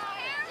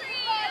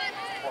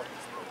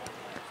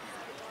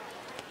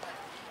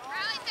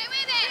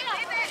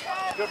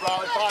 Good,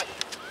 Riley. Fight.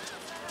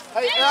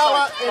 Hey,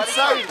 Ella and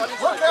Sadie,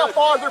 look how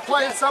far they're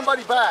playing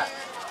somebody back.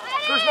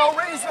 There's no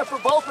reason for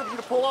both of you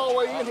to pull all the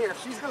way in here.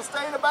 If she's going to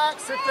stay in the back,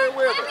 sit there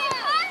with her.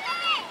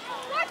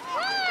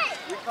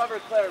 Recover,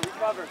 Claire.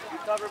 Recover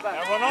back.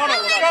 Everyone on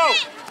it, let's go.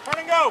 Turn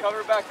and go.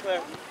 Cover back,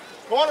 Claire.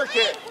 Corner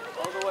kick.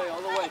 All the way.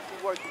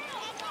 Keep working.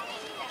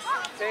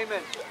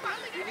 Cayman,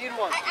 you need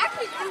one. I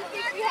actually do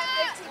think we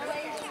have 15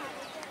 lanes.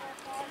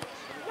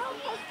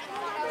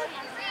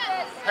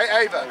 Hey,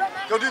 Ava,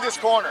 go do this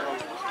corner.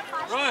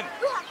 Run.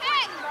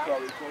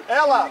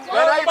 Ella,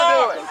 let Ava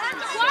do it.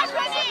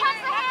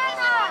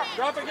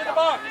 Drop it, get the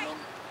box.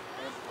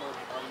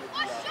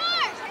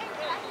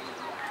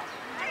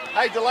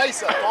 Hey,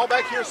 DeLisa, fall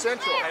back here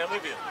central. Hey,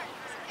 Olivia,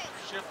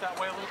 shift that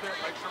way a little bit,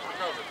 make sure we're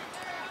covered.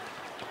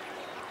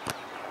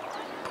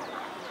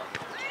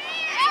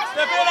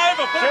 Step in,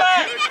 Ava, put it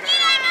back.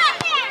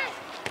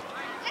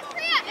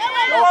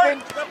 Good work,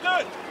 step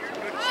good.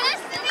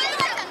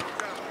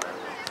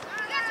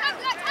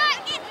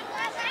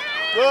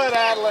 Good,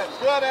 Adeline.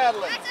 Good,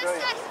 Adeline.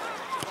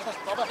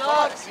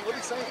 See what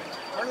he's saying.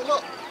 Turn and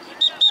look.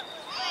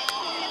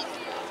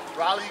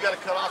 Riley, you got to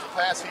cut off a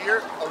pass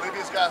here.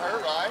 Olivia's got her,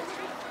 right?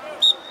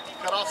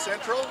 Cut off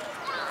central.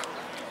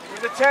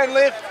 Here's a 10,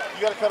 Liv.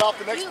 You got to cut off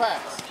the next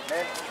pass.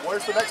 And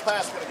where's the next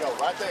pass going to go?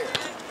 Right there,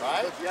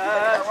 right?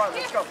 Yeah.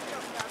 Let's go.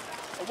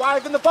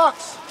 Arrive in the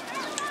box.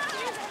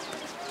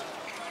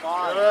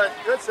 Good.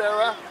 Good,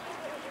 Sarah.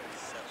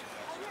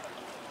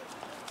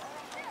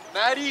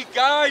 Maddie,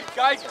 guide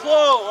Chloe,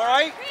 all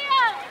right?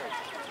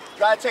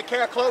 Gotta take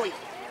care of Chloe.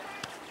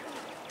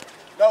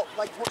 No,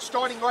 like we're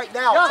starting right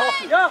now. Yeah,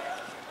 talking. yeah.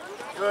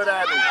 Good,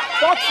 Abby.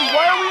 Foxy,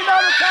 why are we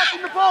not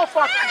attacking the ball,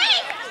 Foxy?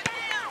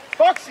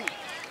 Foxy,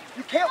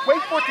 you can't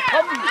wait for it to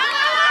come to you.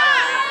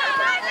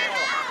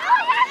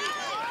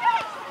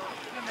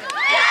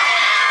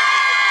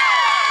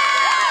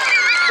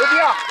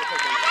 Olivia.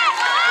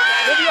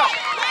 Olivia.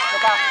 Go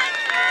back.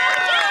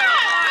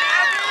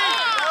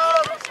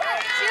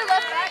 She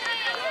left back.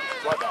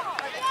 What back?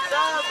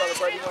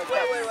 Celebrating like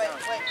that. Wait.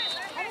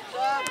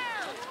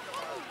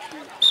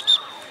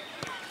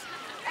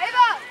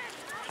 Ava.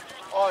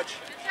 Arch.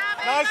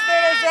 Nice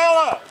finish,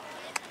 Ella.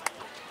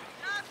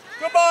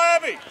 Good ball,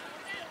 Abby. Hey,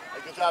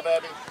 good job,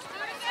 Abby.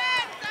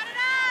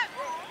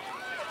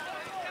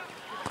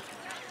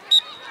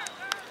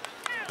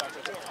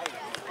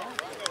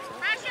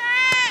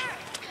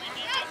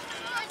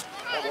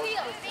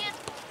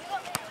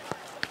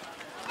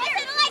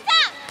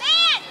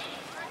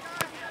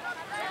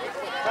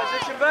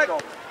 Transition back.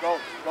 Go,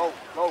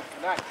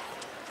 connect.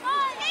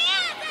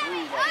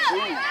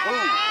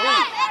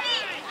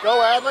 Go,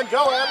 Adeline.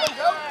 Go, Adeline.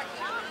 Go.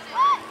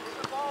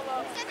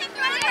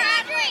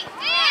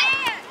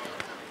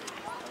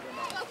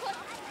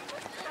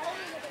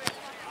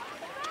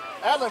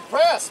 Adeline,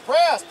 press.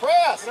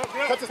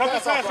 Cut the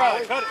pass off,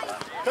 Riley.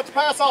 Cut the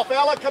pass off,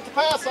 Ella. Cut the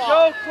pass off.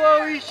 Show,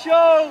 Chloe,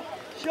 show.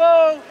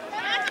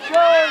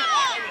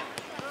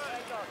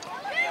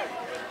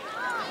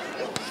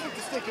 Shoot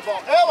the sticky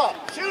ball. Ella,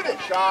 shoot it.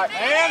 Shot.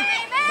 Man.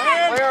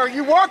 Claire, are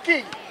you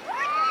working?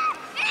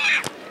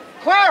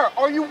 Claire,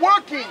 are you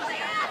working?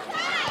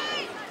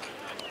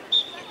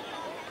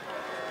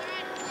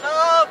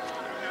 Sub.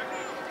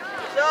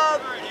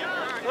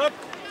 Up.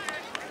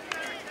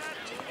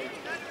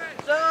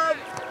 Sub.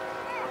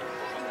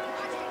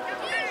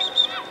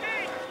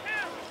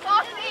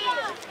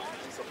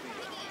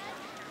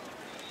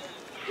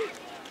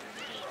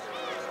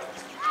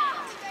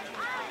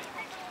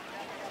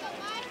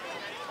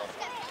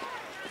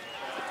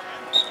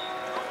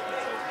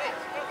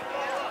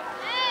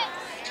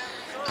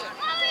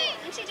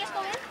 Didn't she just go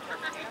in?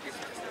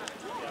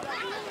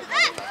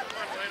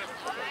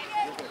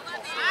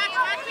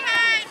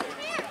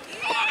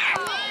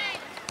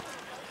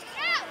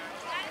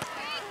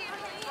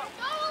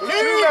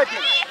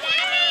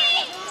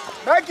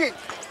 Megan,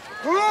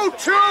 who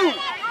two?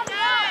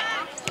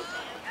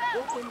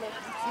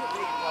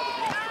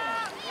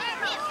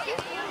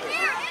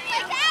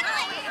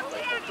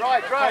 Try.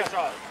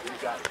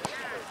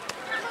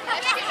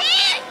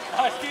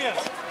 Nice, Kian.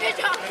 Good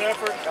job. Good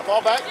effort. Got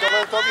ball back. Go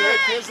over your head,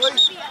 Kinsley.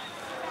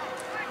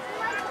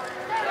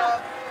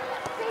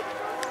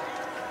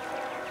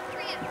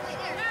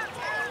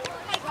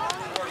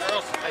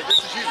 Hey, this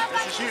is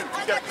you. You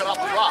got to cut off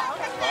the rock,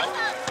 right?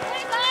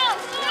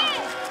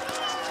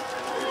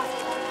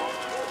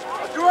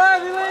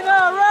 Drive, Elena,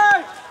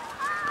 right?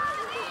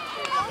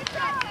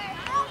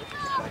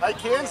 Hey,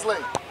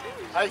 Kinsley.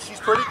 Hey, she's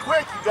pretty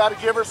quick. You got to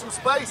give her some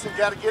space and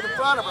got to get in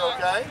front of her,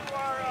 okay?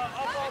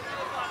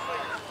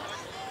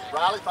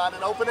 Riley, find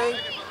an opening.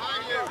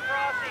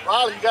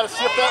 Riley, you got to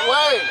shift that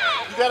way.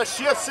 You got to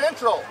shift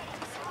central.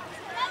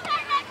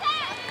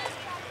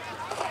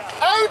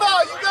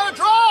 Ava, you got to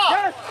drop.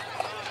 Yes.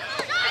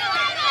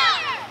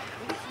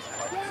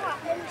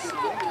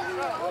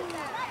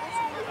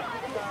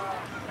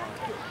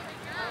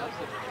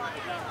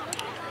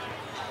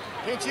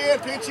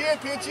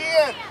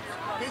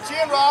 Pinch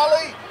in,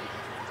 Riley.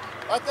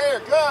 Right there,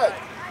 good.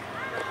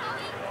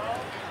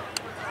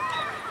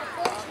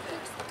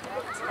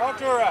 Walk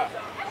to her out.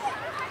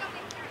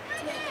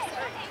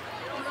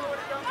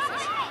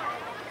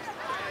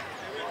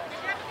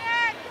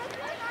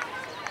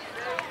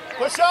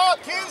 Push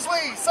up,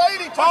 Kinsley.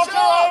 Sadie, Talk push to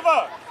her, up. Ava.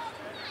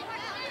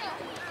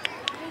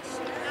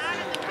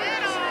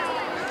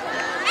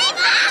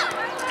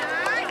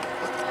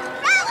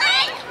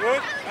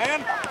 Good, man.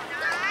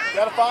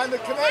 Got to find the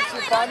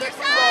connection. Find that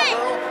free ball,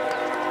 girl.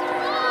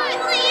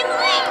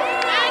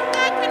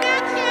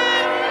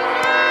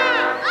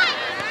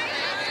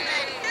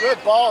 Good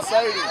ball,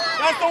 Sadie.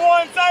 That's the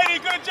one, Sadie.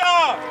 Good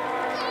job.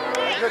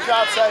 Good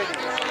job, Sadie.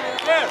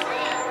 Yes.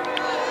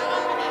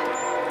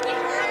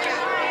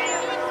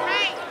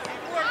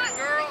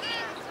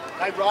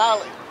 Hey,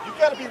 Riley, you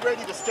got to be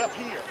ready to step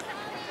here,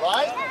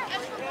 right?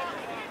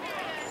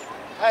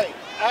 Hey,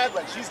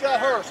 Adeline, she's got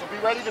her, so be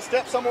ready to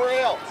step somewhere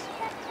else.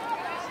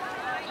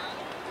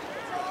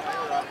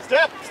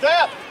 Step.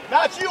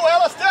 Not you,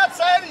 Ella. Step,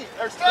 Sadie.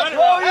 Or step,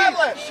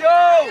 Adeline.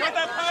 Show. Cut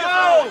that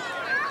pass.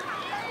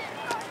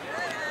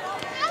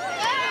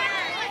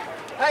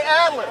 Hey,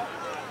 Adlin,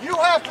 you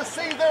have to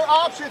see their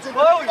options and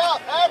Chloe, pick it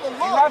up. Adlin,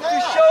 look You have to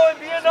now. show and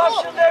be an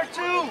option there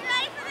too.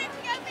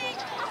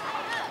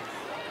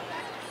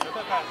 Get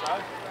that pass,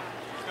 Riley.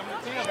 Coming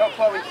to team. Go,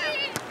 Chloe.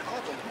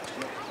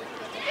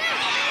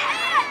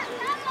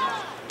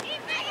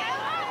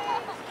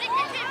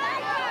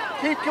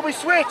 Keith, can we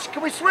switch?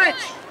 Can we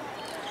switch?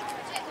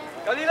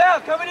 Galileo,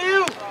 coming to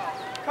you.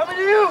 Coming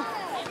to you.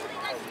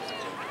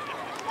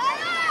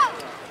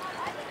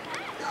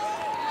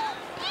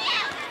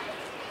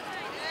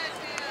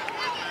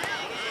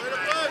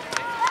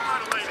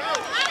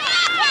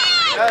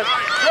 Yes.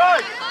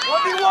 Right.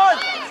 1v1.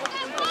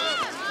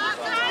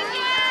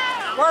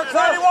 Work,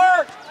 Teddy,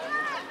 work.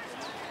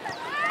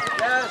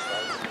 Yes,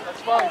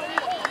 that's fine.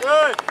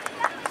 Good.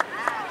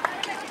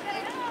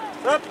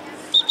 Up.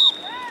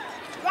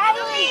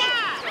 Riley!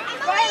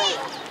 Riley!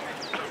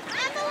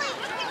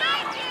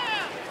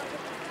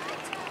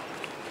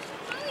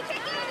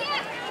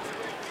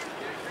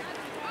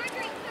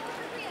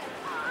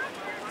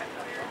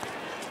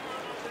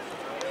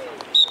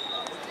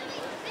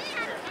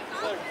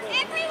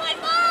 Everyone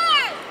more!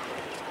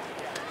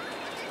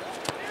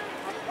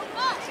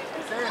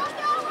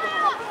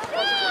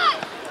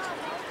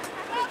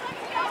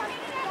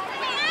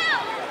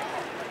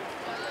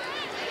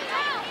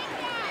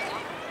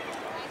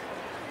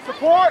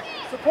 Support!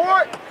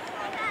 Support!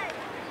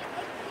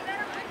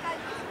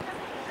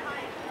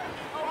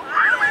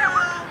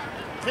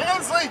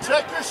 Tinsley,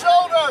 check your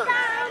shoulder.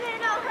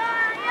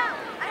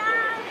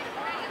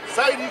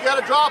 Sadie, you got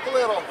to drop a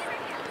little.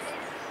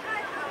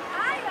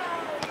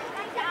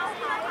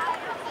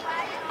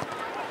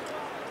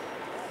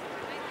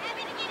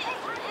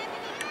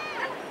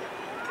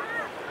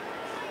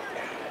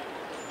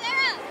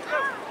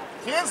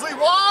 Tinsley,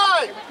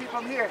 wide. Keep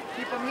them here.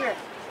 Keep them here.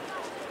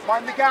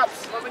 Mind the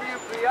gaps. Coming to you,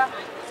 Priya.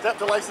 Step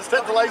to Lisa,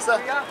 step to Lisa.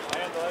 Priya.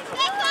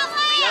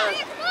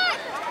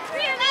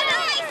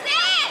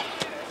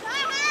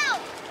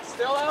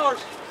 Still ours.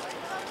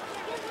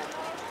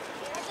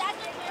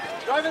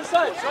 Drive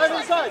inside, drive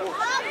inside.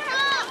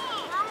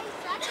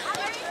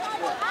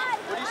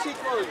 What do you see,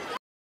 Chloe?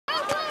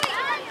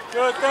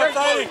 Good, good,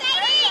 Sadie.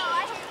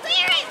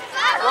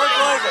 Work,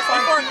 Vegas.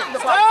 Keep working.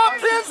 Stop,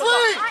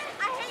 Tinsley.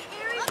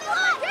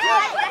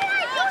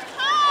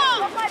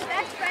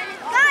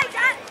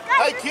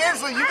 Hey,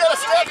 Tinsley, you got to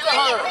step to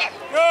her.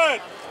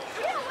 Good.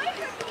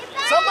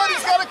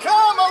 Somebody's got to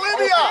come,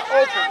 Olivia.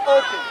 Open.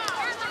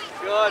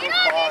 Good.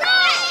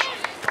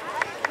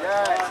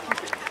 Yes.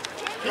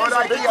 Good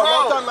Tinsley, big idea.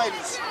 Well throw. done,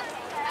 ladies.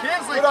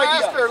 Tinsley, Good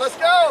idea. faster. Let's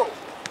go.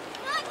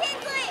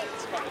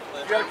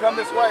 You got to come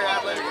this way,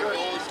 Adlin. Good.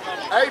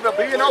 Ava,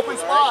 be an open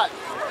spot.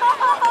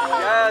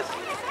 Yes.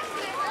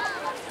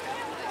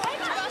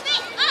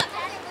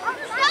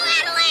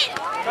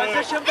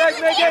 Transition back,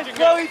 Megan.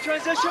 Chloe,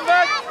 transition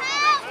back.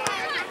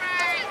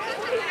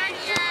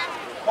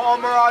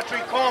 Calmer,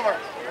 Audrey. Calmer.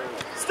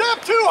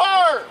 Step to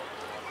her.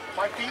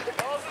 My feet.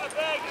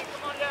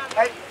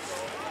 Hey.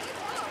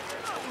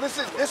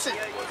 Listen.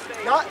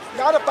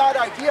 Not a bad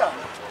idea,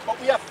 but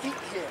we have feet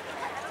here.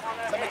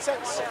 Does that make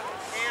sense?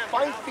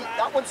 Find feet.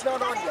 That one's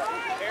not on yet.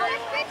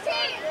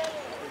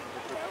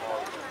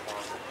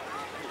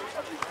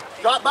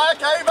 Drop back,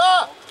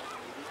 Ava.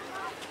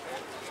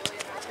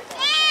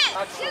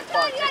 Excellent.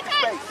 Fine. Take the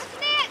space.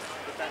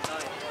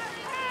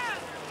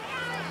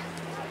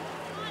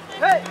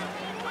 Hey.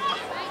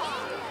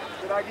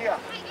 Good idea.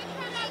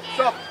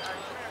 Stop.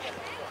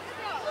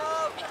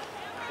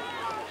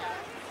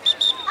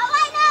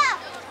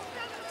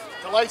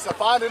 Lisa,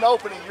 find an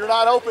opening. You're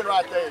not open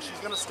right there. She's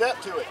going to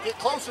step to it. Get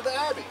closer to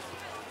Abby.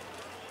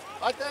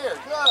 Right there.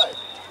 Good.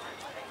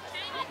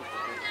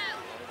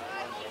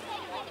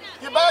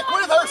 Get back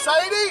with her,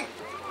 Sadie.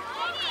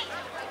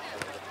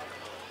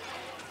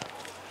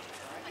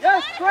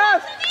 Yes,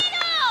 press.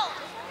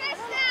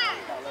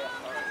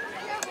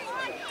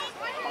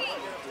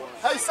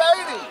 Hey,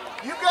 Sadie,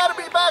 you got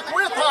to be back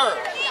with her.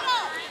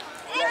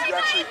 Yeah, you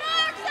actually.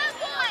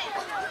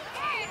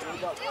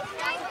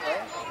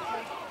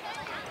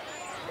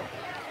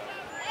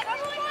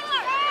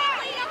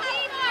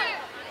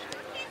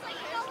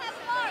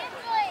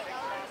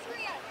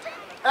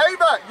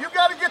 Ava, you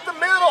got to get the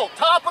middle,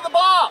 top of the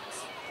box.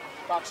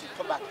 Foxy,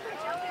 come back.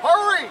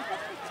 Hurry.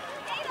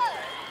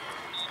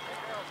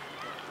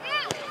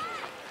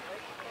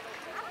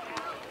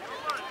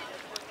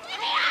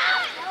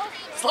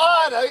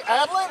 Slide,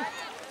 Adlin.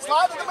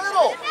 Slide to the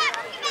middle.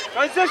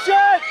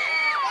 Transition.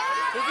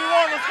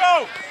 2v1, let's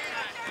go.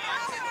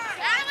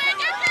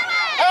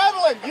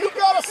 Adlin, you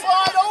got to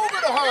slide over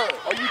to her.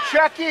 Are you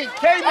checking?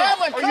 Cayman,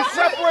 Adlin, are you come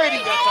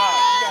separating?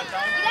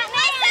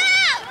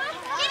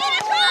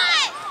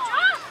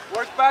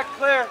 Work back,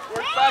 Claire.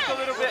 Work back a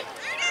little bit.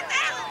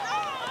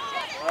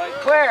 All right.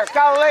 Claire,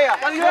 Galilea,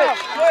 Galilea,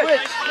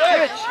 switch.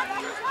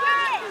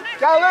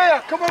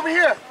 Galilea, come over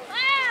here.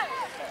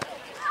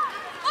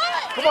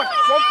 Come on,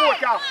 run for it,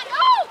 Gal.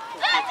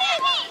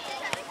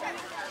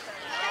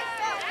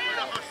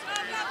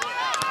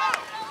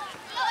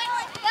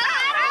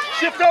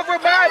 Shift over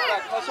back.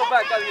 Hustle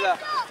back, Galilea.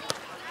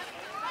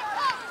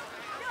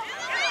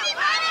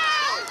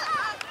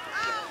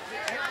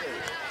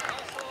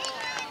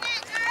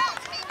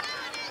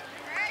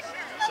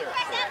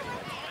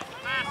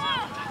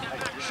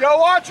 Show,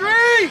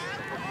 Audrey!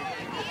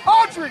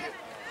 Audrey!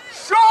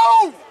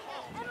 Show!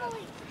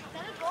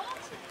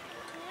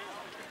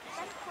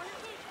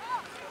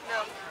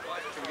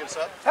 Can we get a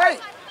sub? Hey,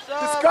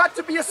 there's got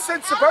to be a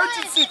sense of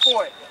urgency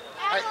for it.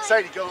 Hey,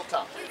 Sadie, go up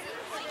top.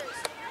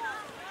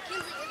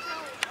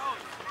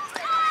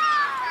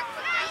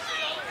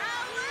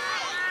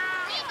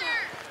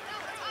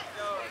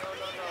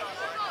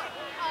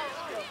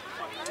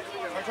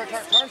 Turn,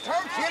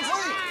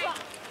 Kinsley!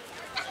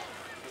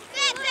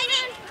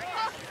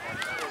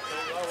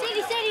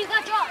 Sadie, you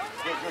got dropped.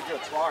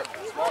 Good. Smart.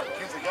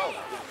 Kinsley, go.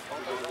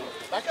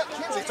 Back up,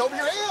 Kinsley. It's over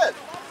your head.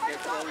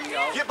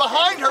 Get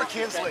behind her,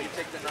 Kinsley.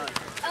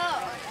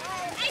 Oh.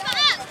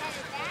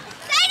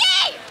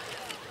 Sadie!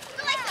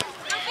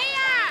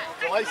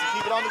 Lacey,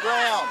 keep it on the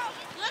ground.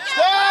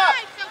 Stop!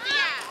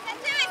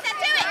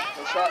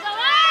 Go shot.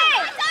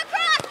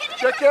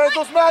 Check your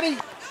ankles, Maddie.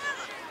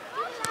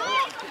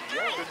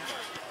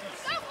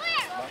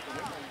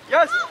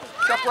 Yes.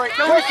 Separate.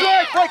 Break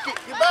it. Break it.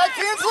 Get back,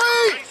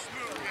 Kinsley!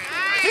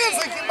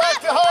 Kinsley, get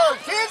back to her!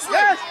 Kinsley!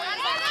 Yes.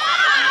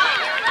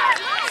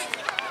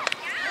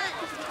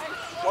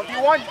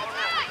 1v1.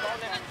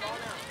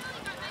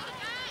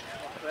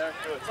 There.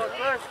 Good.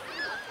 Clear.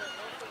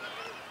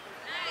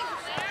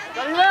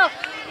 Got it out.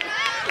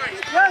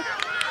 Yes.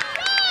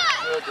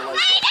 Good,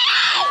 Delisa.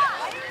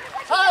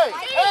 Hey,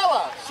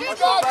 Ella, she's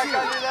got you.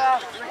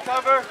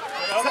 Recover.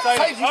 Say,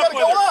 you gotta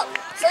go up.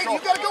 Say, you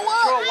gotta go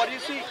up. Control. What do you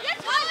see?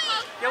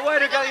 Get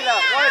wider, Galila.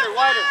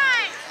 Wider.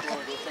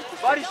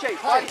 Body shape.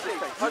 Hey,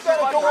 you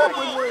gotta go up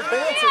when we're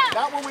advancing,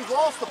 not when we've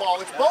lost the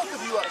ball. It's both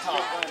of you up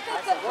top.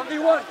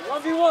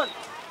 1v1.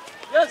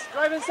 Yes,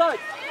 drive inside.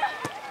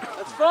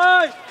 That's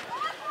fine.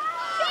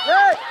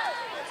 Hey.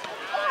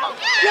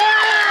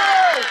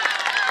 Yes!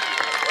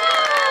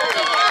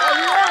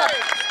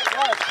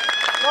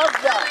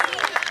 Love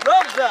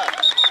that.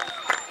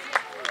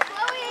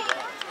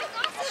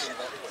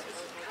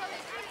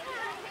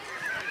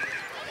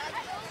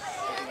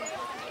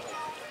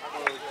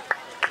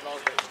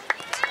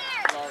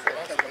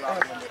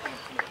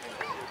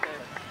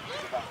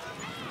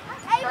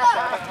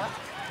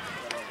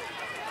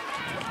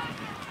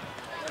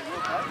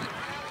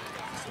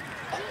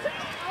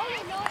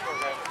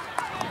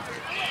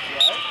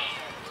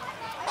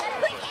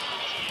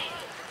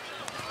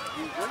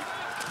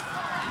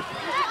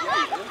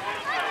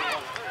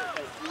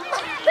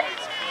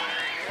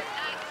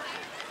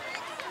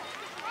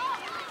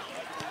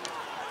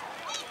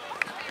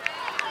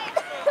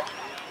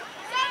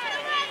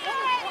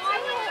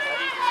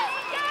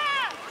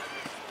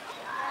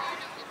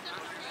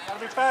 Gotta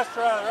be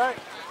faster at it, right?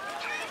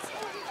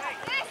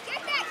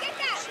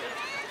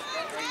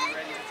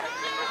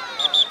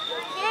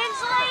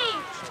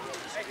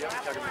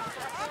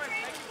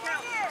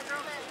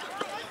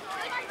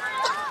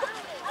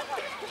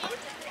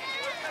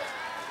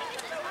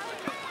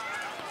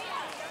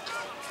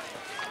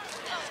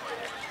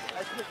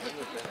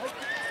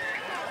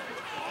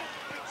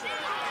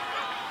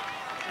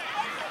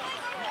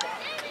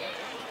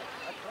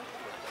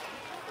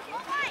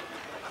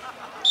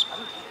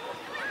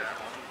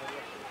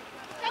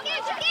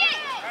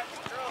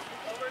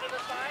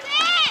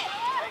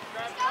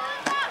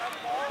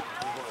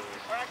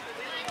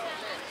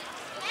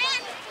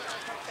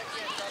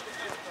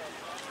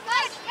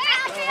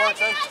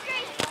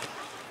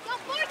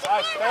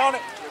 Nice, stay on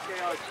it.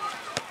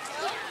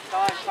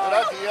 Good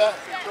idea.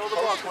 Control the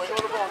ball. That's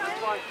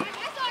fine.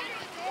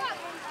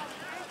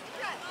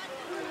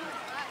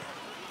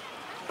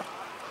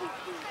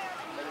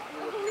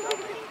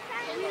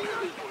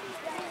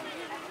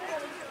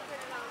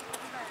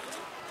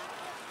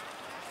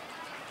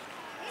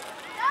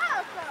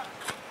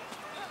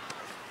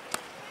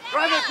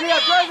 Drive it, Gia,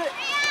 drive it!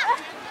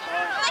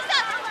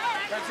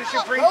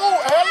 Transition free. No,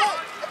 Ella.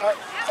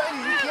 Sadie,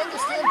 you can't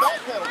just stand back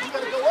pedal. You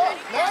gotta go up.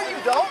 Now you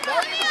don't. Now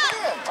you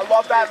can. I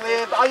love that,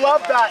 Liv. I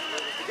love that.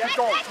 Keep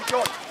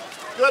going.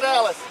 Good,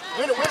 Alice.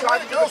 Win it.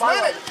 Girls,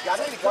 win it. Got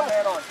it. One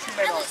man on, 2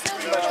 men on.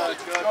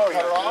 Good.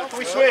 Cut her off. Can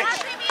we switch?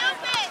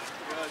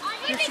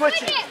 Keep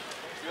switching.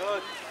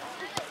 Good.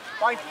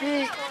 Find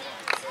feet.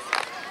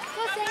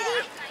 Go,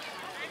 Sadie.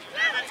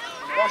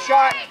 Go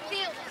shot.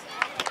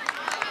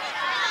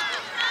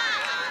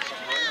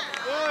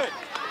 Good.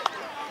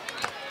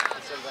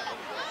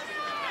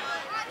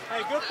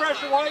 Hey, good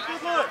pressure, White.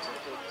 Good look.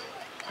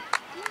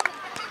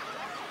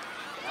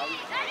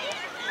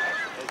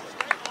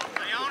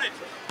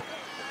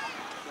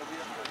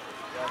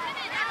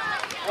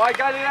 White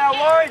got it out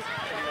wide.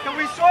 Can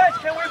we switch?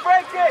 Can we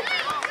break it?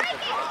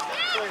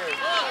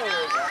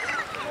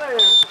 Clear.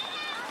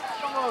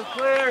 Come on,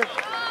 clear.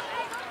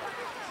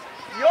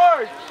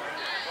 Yours.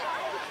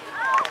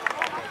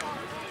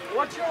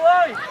 What's your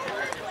line?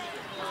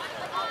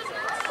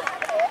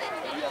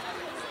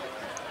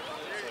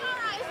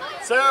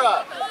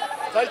 Sarah,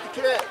 take the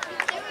kick.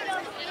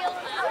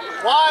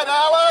 Wide,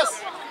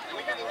 Alice.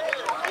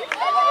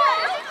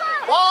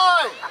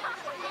 Wide.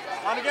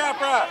 On the gap,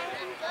 right.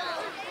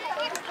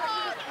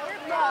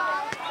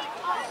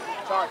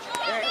 Touch.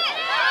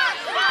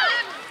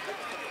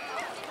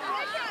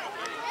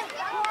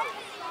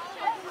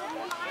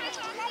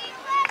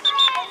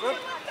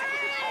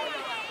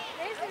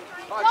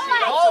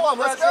 on,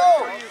 let's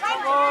go.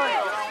 Come on.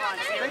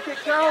 Make it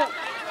count.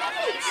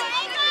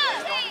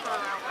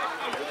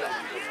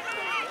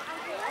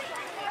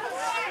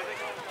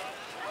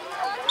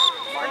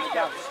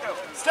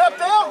 Step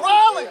down,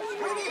 Riley.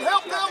 We need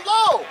help down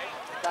low.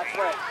 That's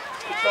right.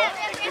 Control.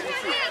 Give me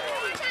two.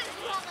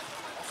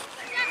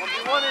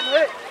 1v1 and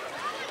hit.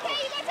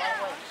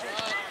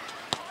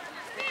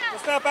 Good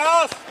step,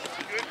 Alice.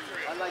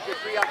 I like it,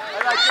 Priya. I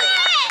like it.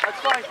 That's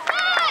fine.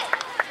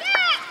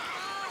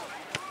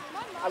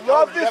 I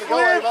love this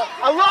lift.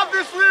 I love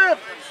this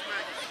lift.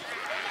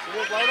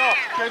 Light off.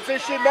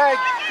 Transition, Meg.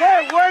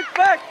 Okay, work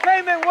back.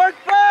 Payment, work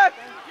back.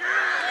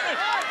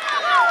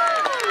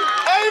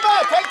 Ava,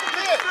 take the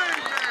hit.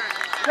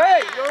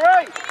 Okay, you're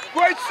right.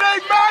 Great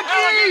save,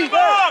 Maggie.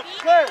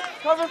 Clear.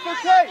 Cover for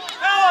Kate.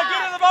 Ella,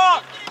 get in the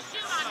box.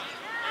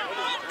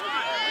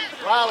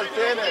 Riley,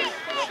 finish.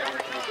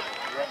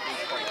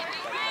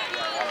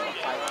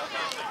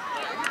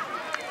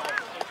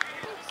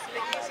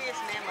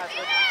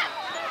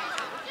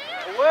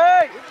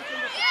 Away.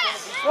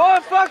 Go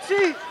on,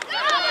 Foxy.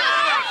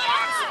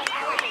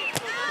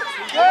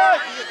 Good.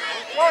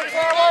 Work,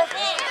 Sarah.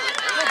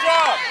 Good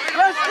job.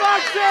 Let's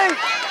Foxy.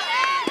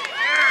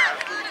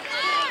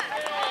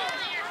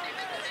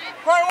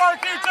 Great work,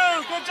 you two.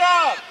 Good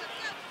job.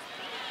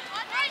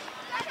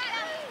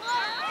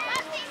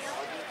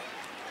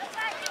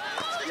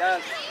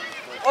 Yes.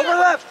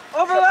 Overlap.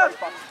 Overlap.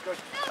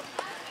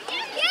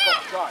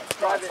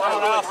 Drive it.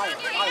 Follow us.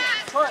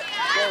 Cut.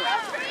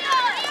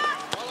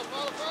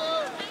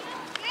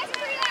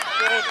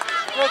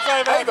 Good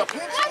save, Ava, Ava.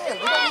 pinch in. We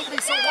don't need to be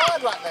so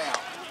wide right now.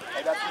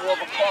 Hey, that's more of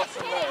a cross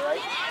in there,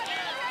 right?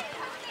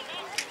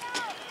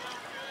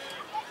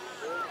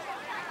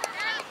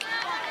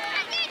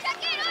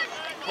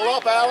 Pull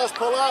up, Alice.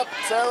 Pull up,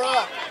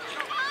 Sarah.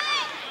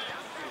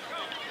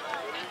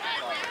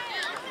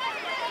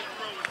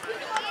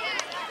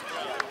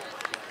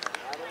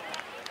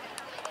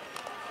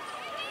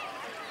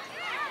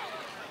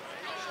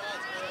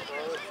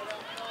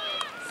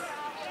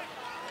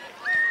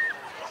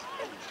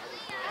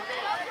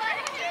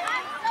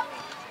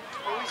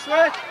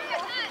 Switch.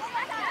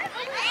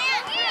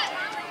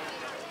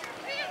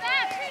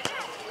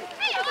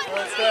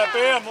 Good step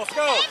in. Let's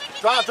go.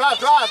 Drive.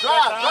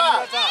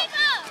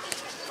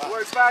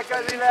 Work back,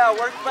 Galilea.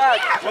 Work back.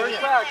 Work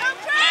back.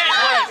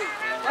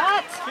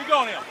 Keep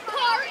going in.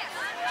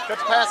 Cut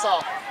the pass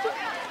off.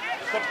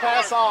 Cut the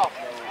pass off.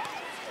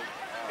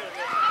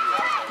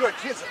 Good,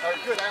 kids.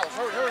 Good, Alice.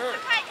 Hurry.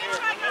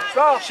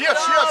 Go. Shift,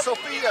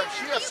 Sophia.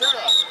 Shift,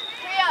 Sarah.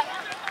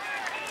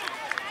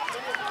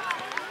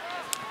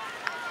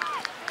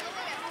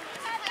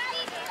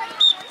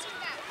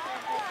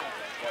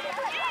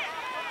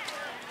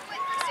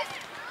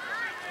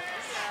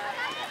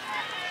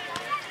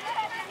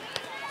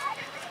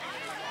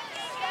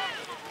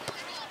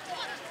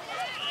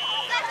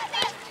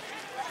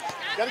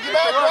 Gotta get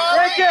back, Riley.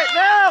 Break it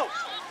now.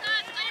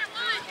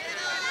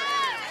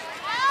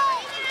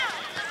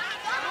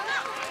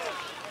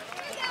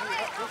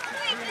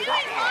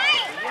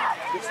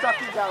 Get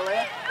stuck in,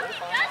 Galilea.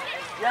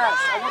 Yes,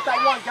 I want that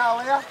one,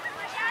 Galilea.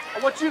 I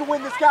want you to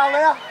win this,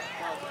 Galilea.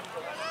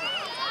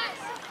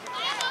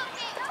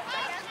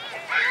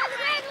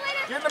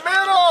 Get in the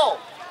middle.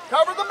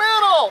 Cover the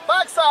middle.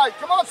 Backside.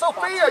 Come on,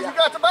 Sophia. You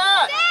got the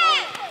back.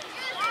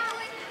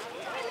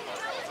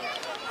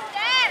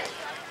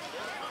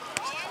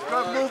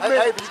 Good movement.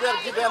 Hey, but you got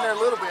to get down there a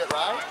little bit,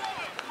 right?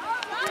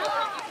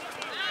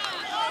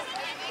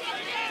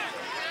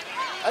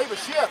 Hey, but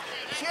shift.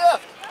 Yes.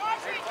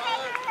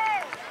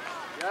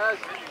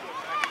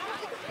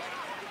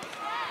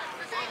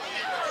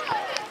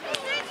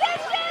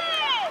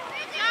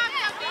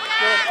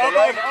 Up,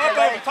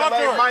 Ava. Talk to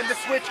her. Mind the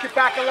switch. Get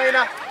back,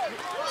 Elena.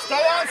 Stay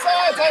on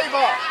sides,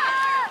 Ava.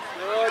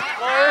 Good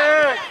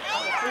play.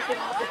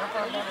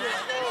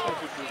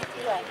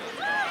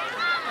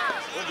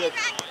 We're good.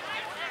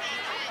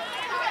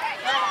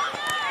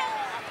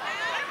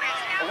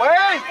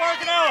 Away.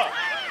 Working Ella.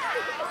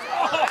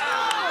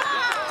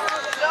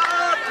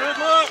 Good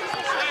look.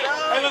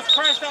 Hey, let's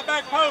crash that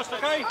back post,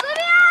 okay?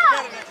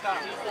 Get it next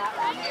time.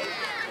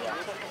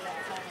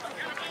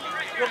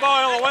 Good ball,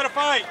 Ella. Way to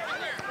fight.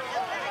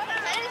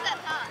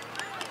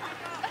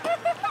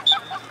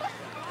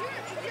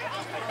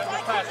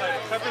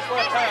 Cut this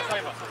left pass,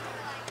 Ava.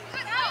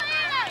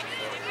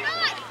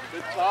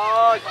 Good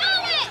touch.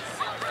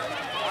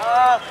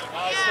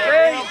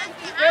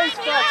 Space,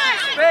 Foxy,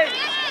 space.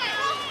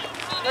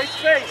 Play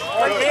space.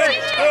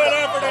 Good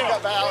effort, Got Ella.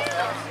 balance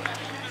now.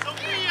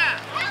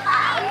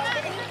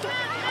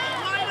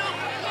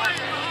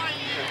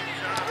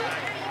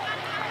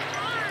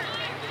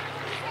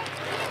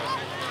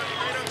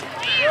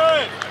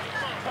 Good.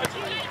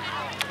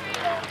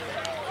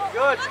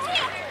 Good.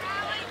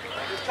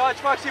 Good touch,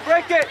 Foxy.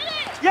 Break it.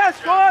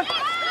 Yes, go on.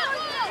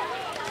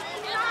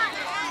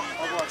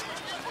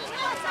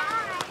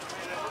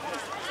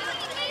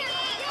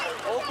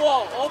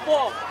 All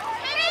ball.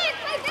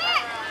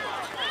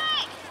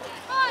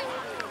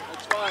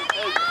 That's fine.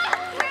 Hey.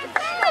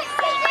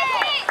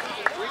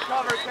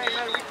 Recover,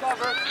 Payman, recover.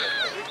 recover.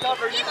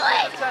 Recover, you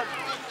can attempt.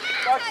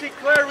 Foxy,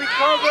 clear,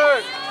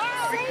 recover.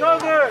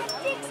 Recover.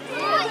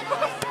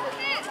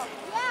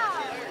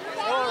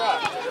 All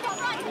right.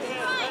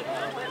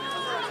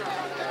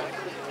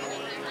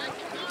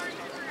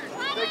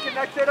 Stay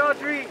connected,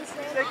 Audrey.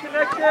 Stay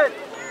connected.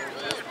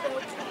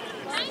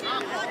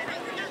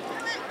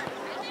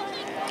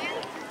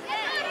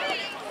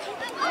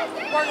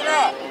 Work it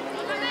out.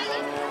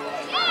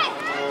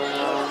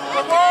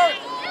 Good work.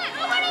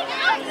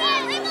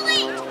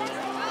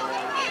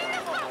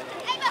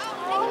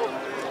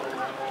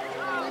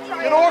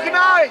 Get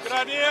organized. Good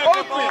idea.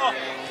 Open. Good ball.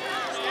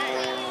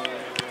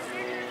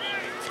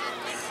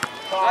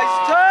 Nice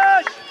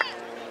touch.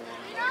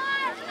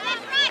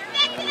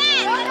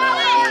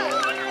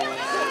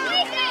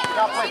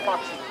 Now play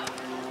Foxy.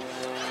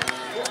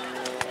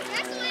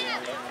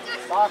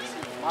 Foxy,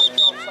 mind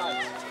your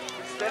offside.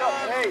 Instead of,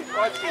 hey,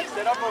 Foxy,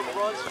 instead of a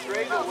run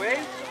straight away,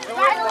 do it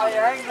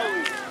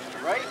diagonally,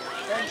 right?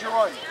 Change your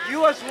run.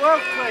 You as well,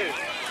 Clay. Yeah,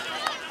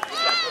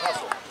 good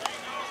hustle.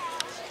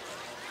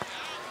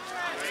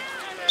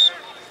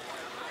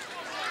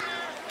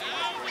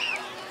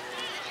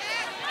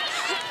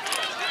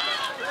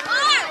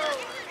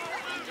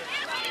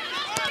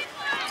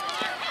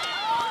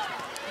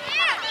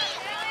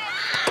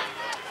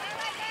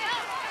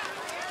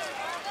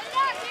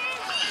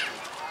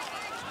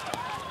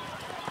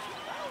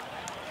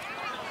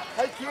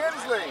 Hey,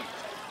 Kinsley,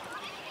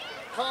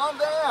 calm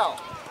down.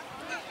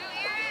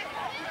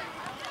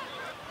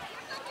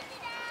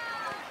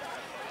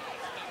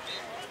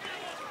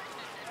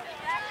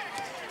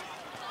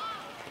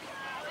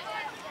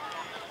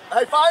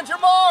 Hey, find your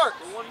mark.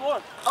 One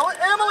more. Oh,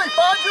 Emily,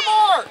 find your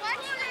mark.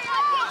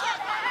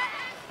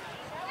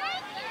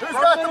 Who's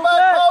got the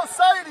back post?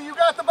 Sadie, you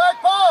got the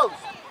back post.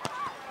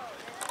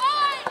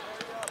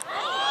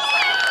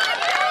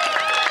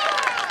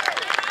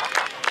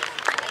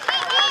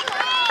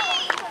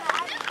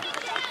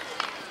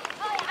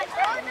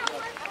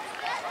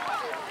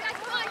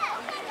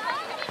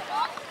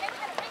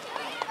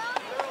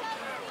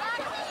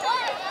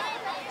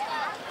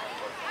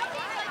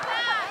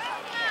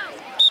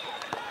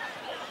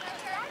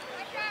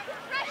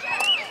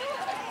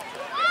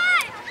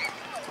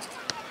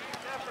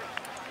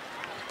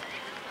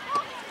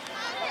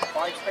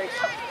 Find space.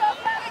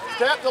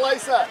 Step,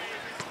 DeLisa.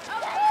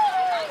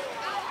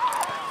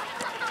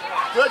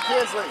 Good,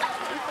 Kinsley.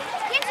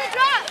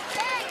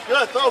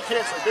 Good throw,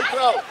 Kinsley. Big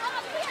throw.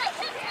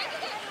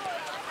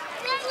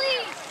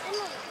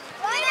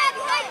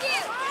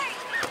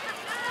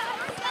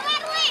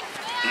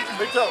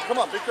 Big throw. Come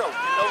on, big throw. You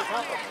know what's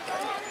happening.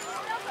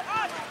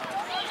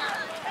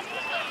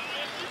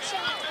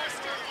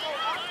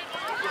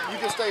 You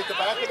just stay at the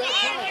back of that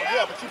time.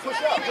 Yeah, but you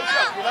push up. Push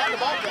up. You're not in the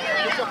back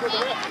there. Push up where the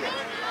ref is.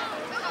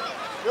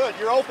 Good.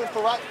 You're open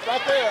for right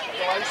there,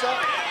 DeLisa.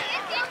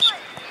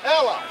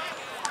 Ella,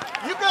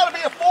 you've got to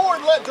be a forward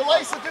and let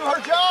DeLisa do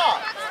her job.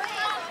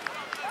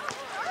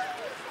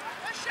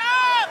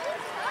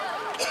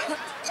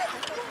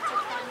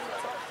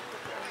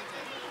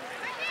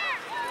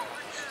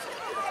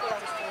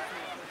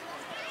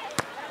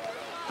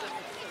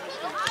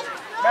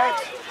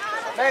 Max,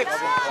 Hey,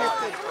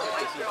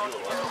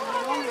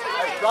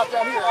 drop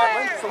down here,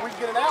 Edwin, so we can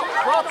get an out.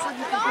 Drop so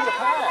you can beat a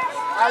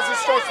pass. as it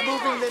starts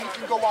moving, then you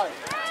can go wide.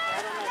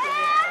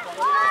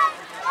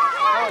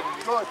 Good,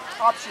 good.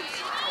 Options.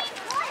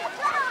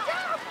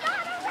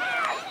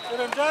 Get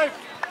him, Dave.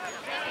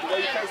 You know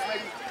your face,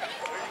 maybe?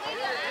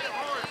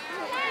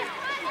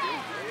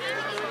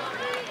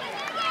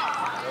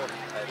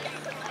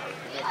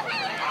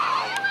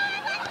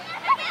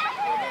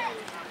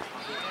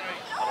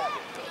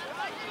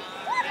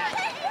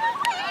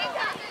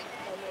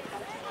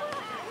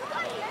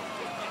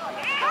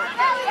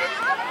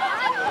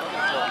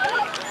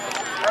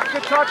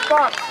 Good touch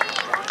box.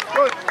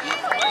 Good.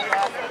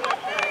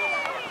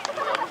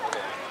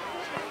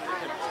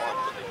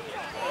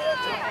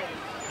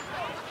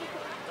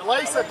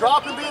 DeLisa,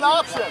 drop and be an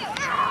option.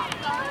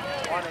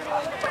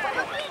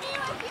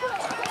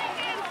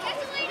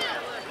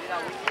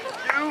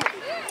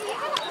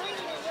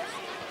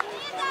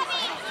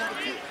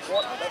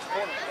 That's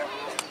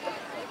corner.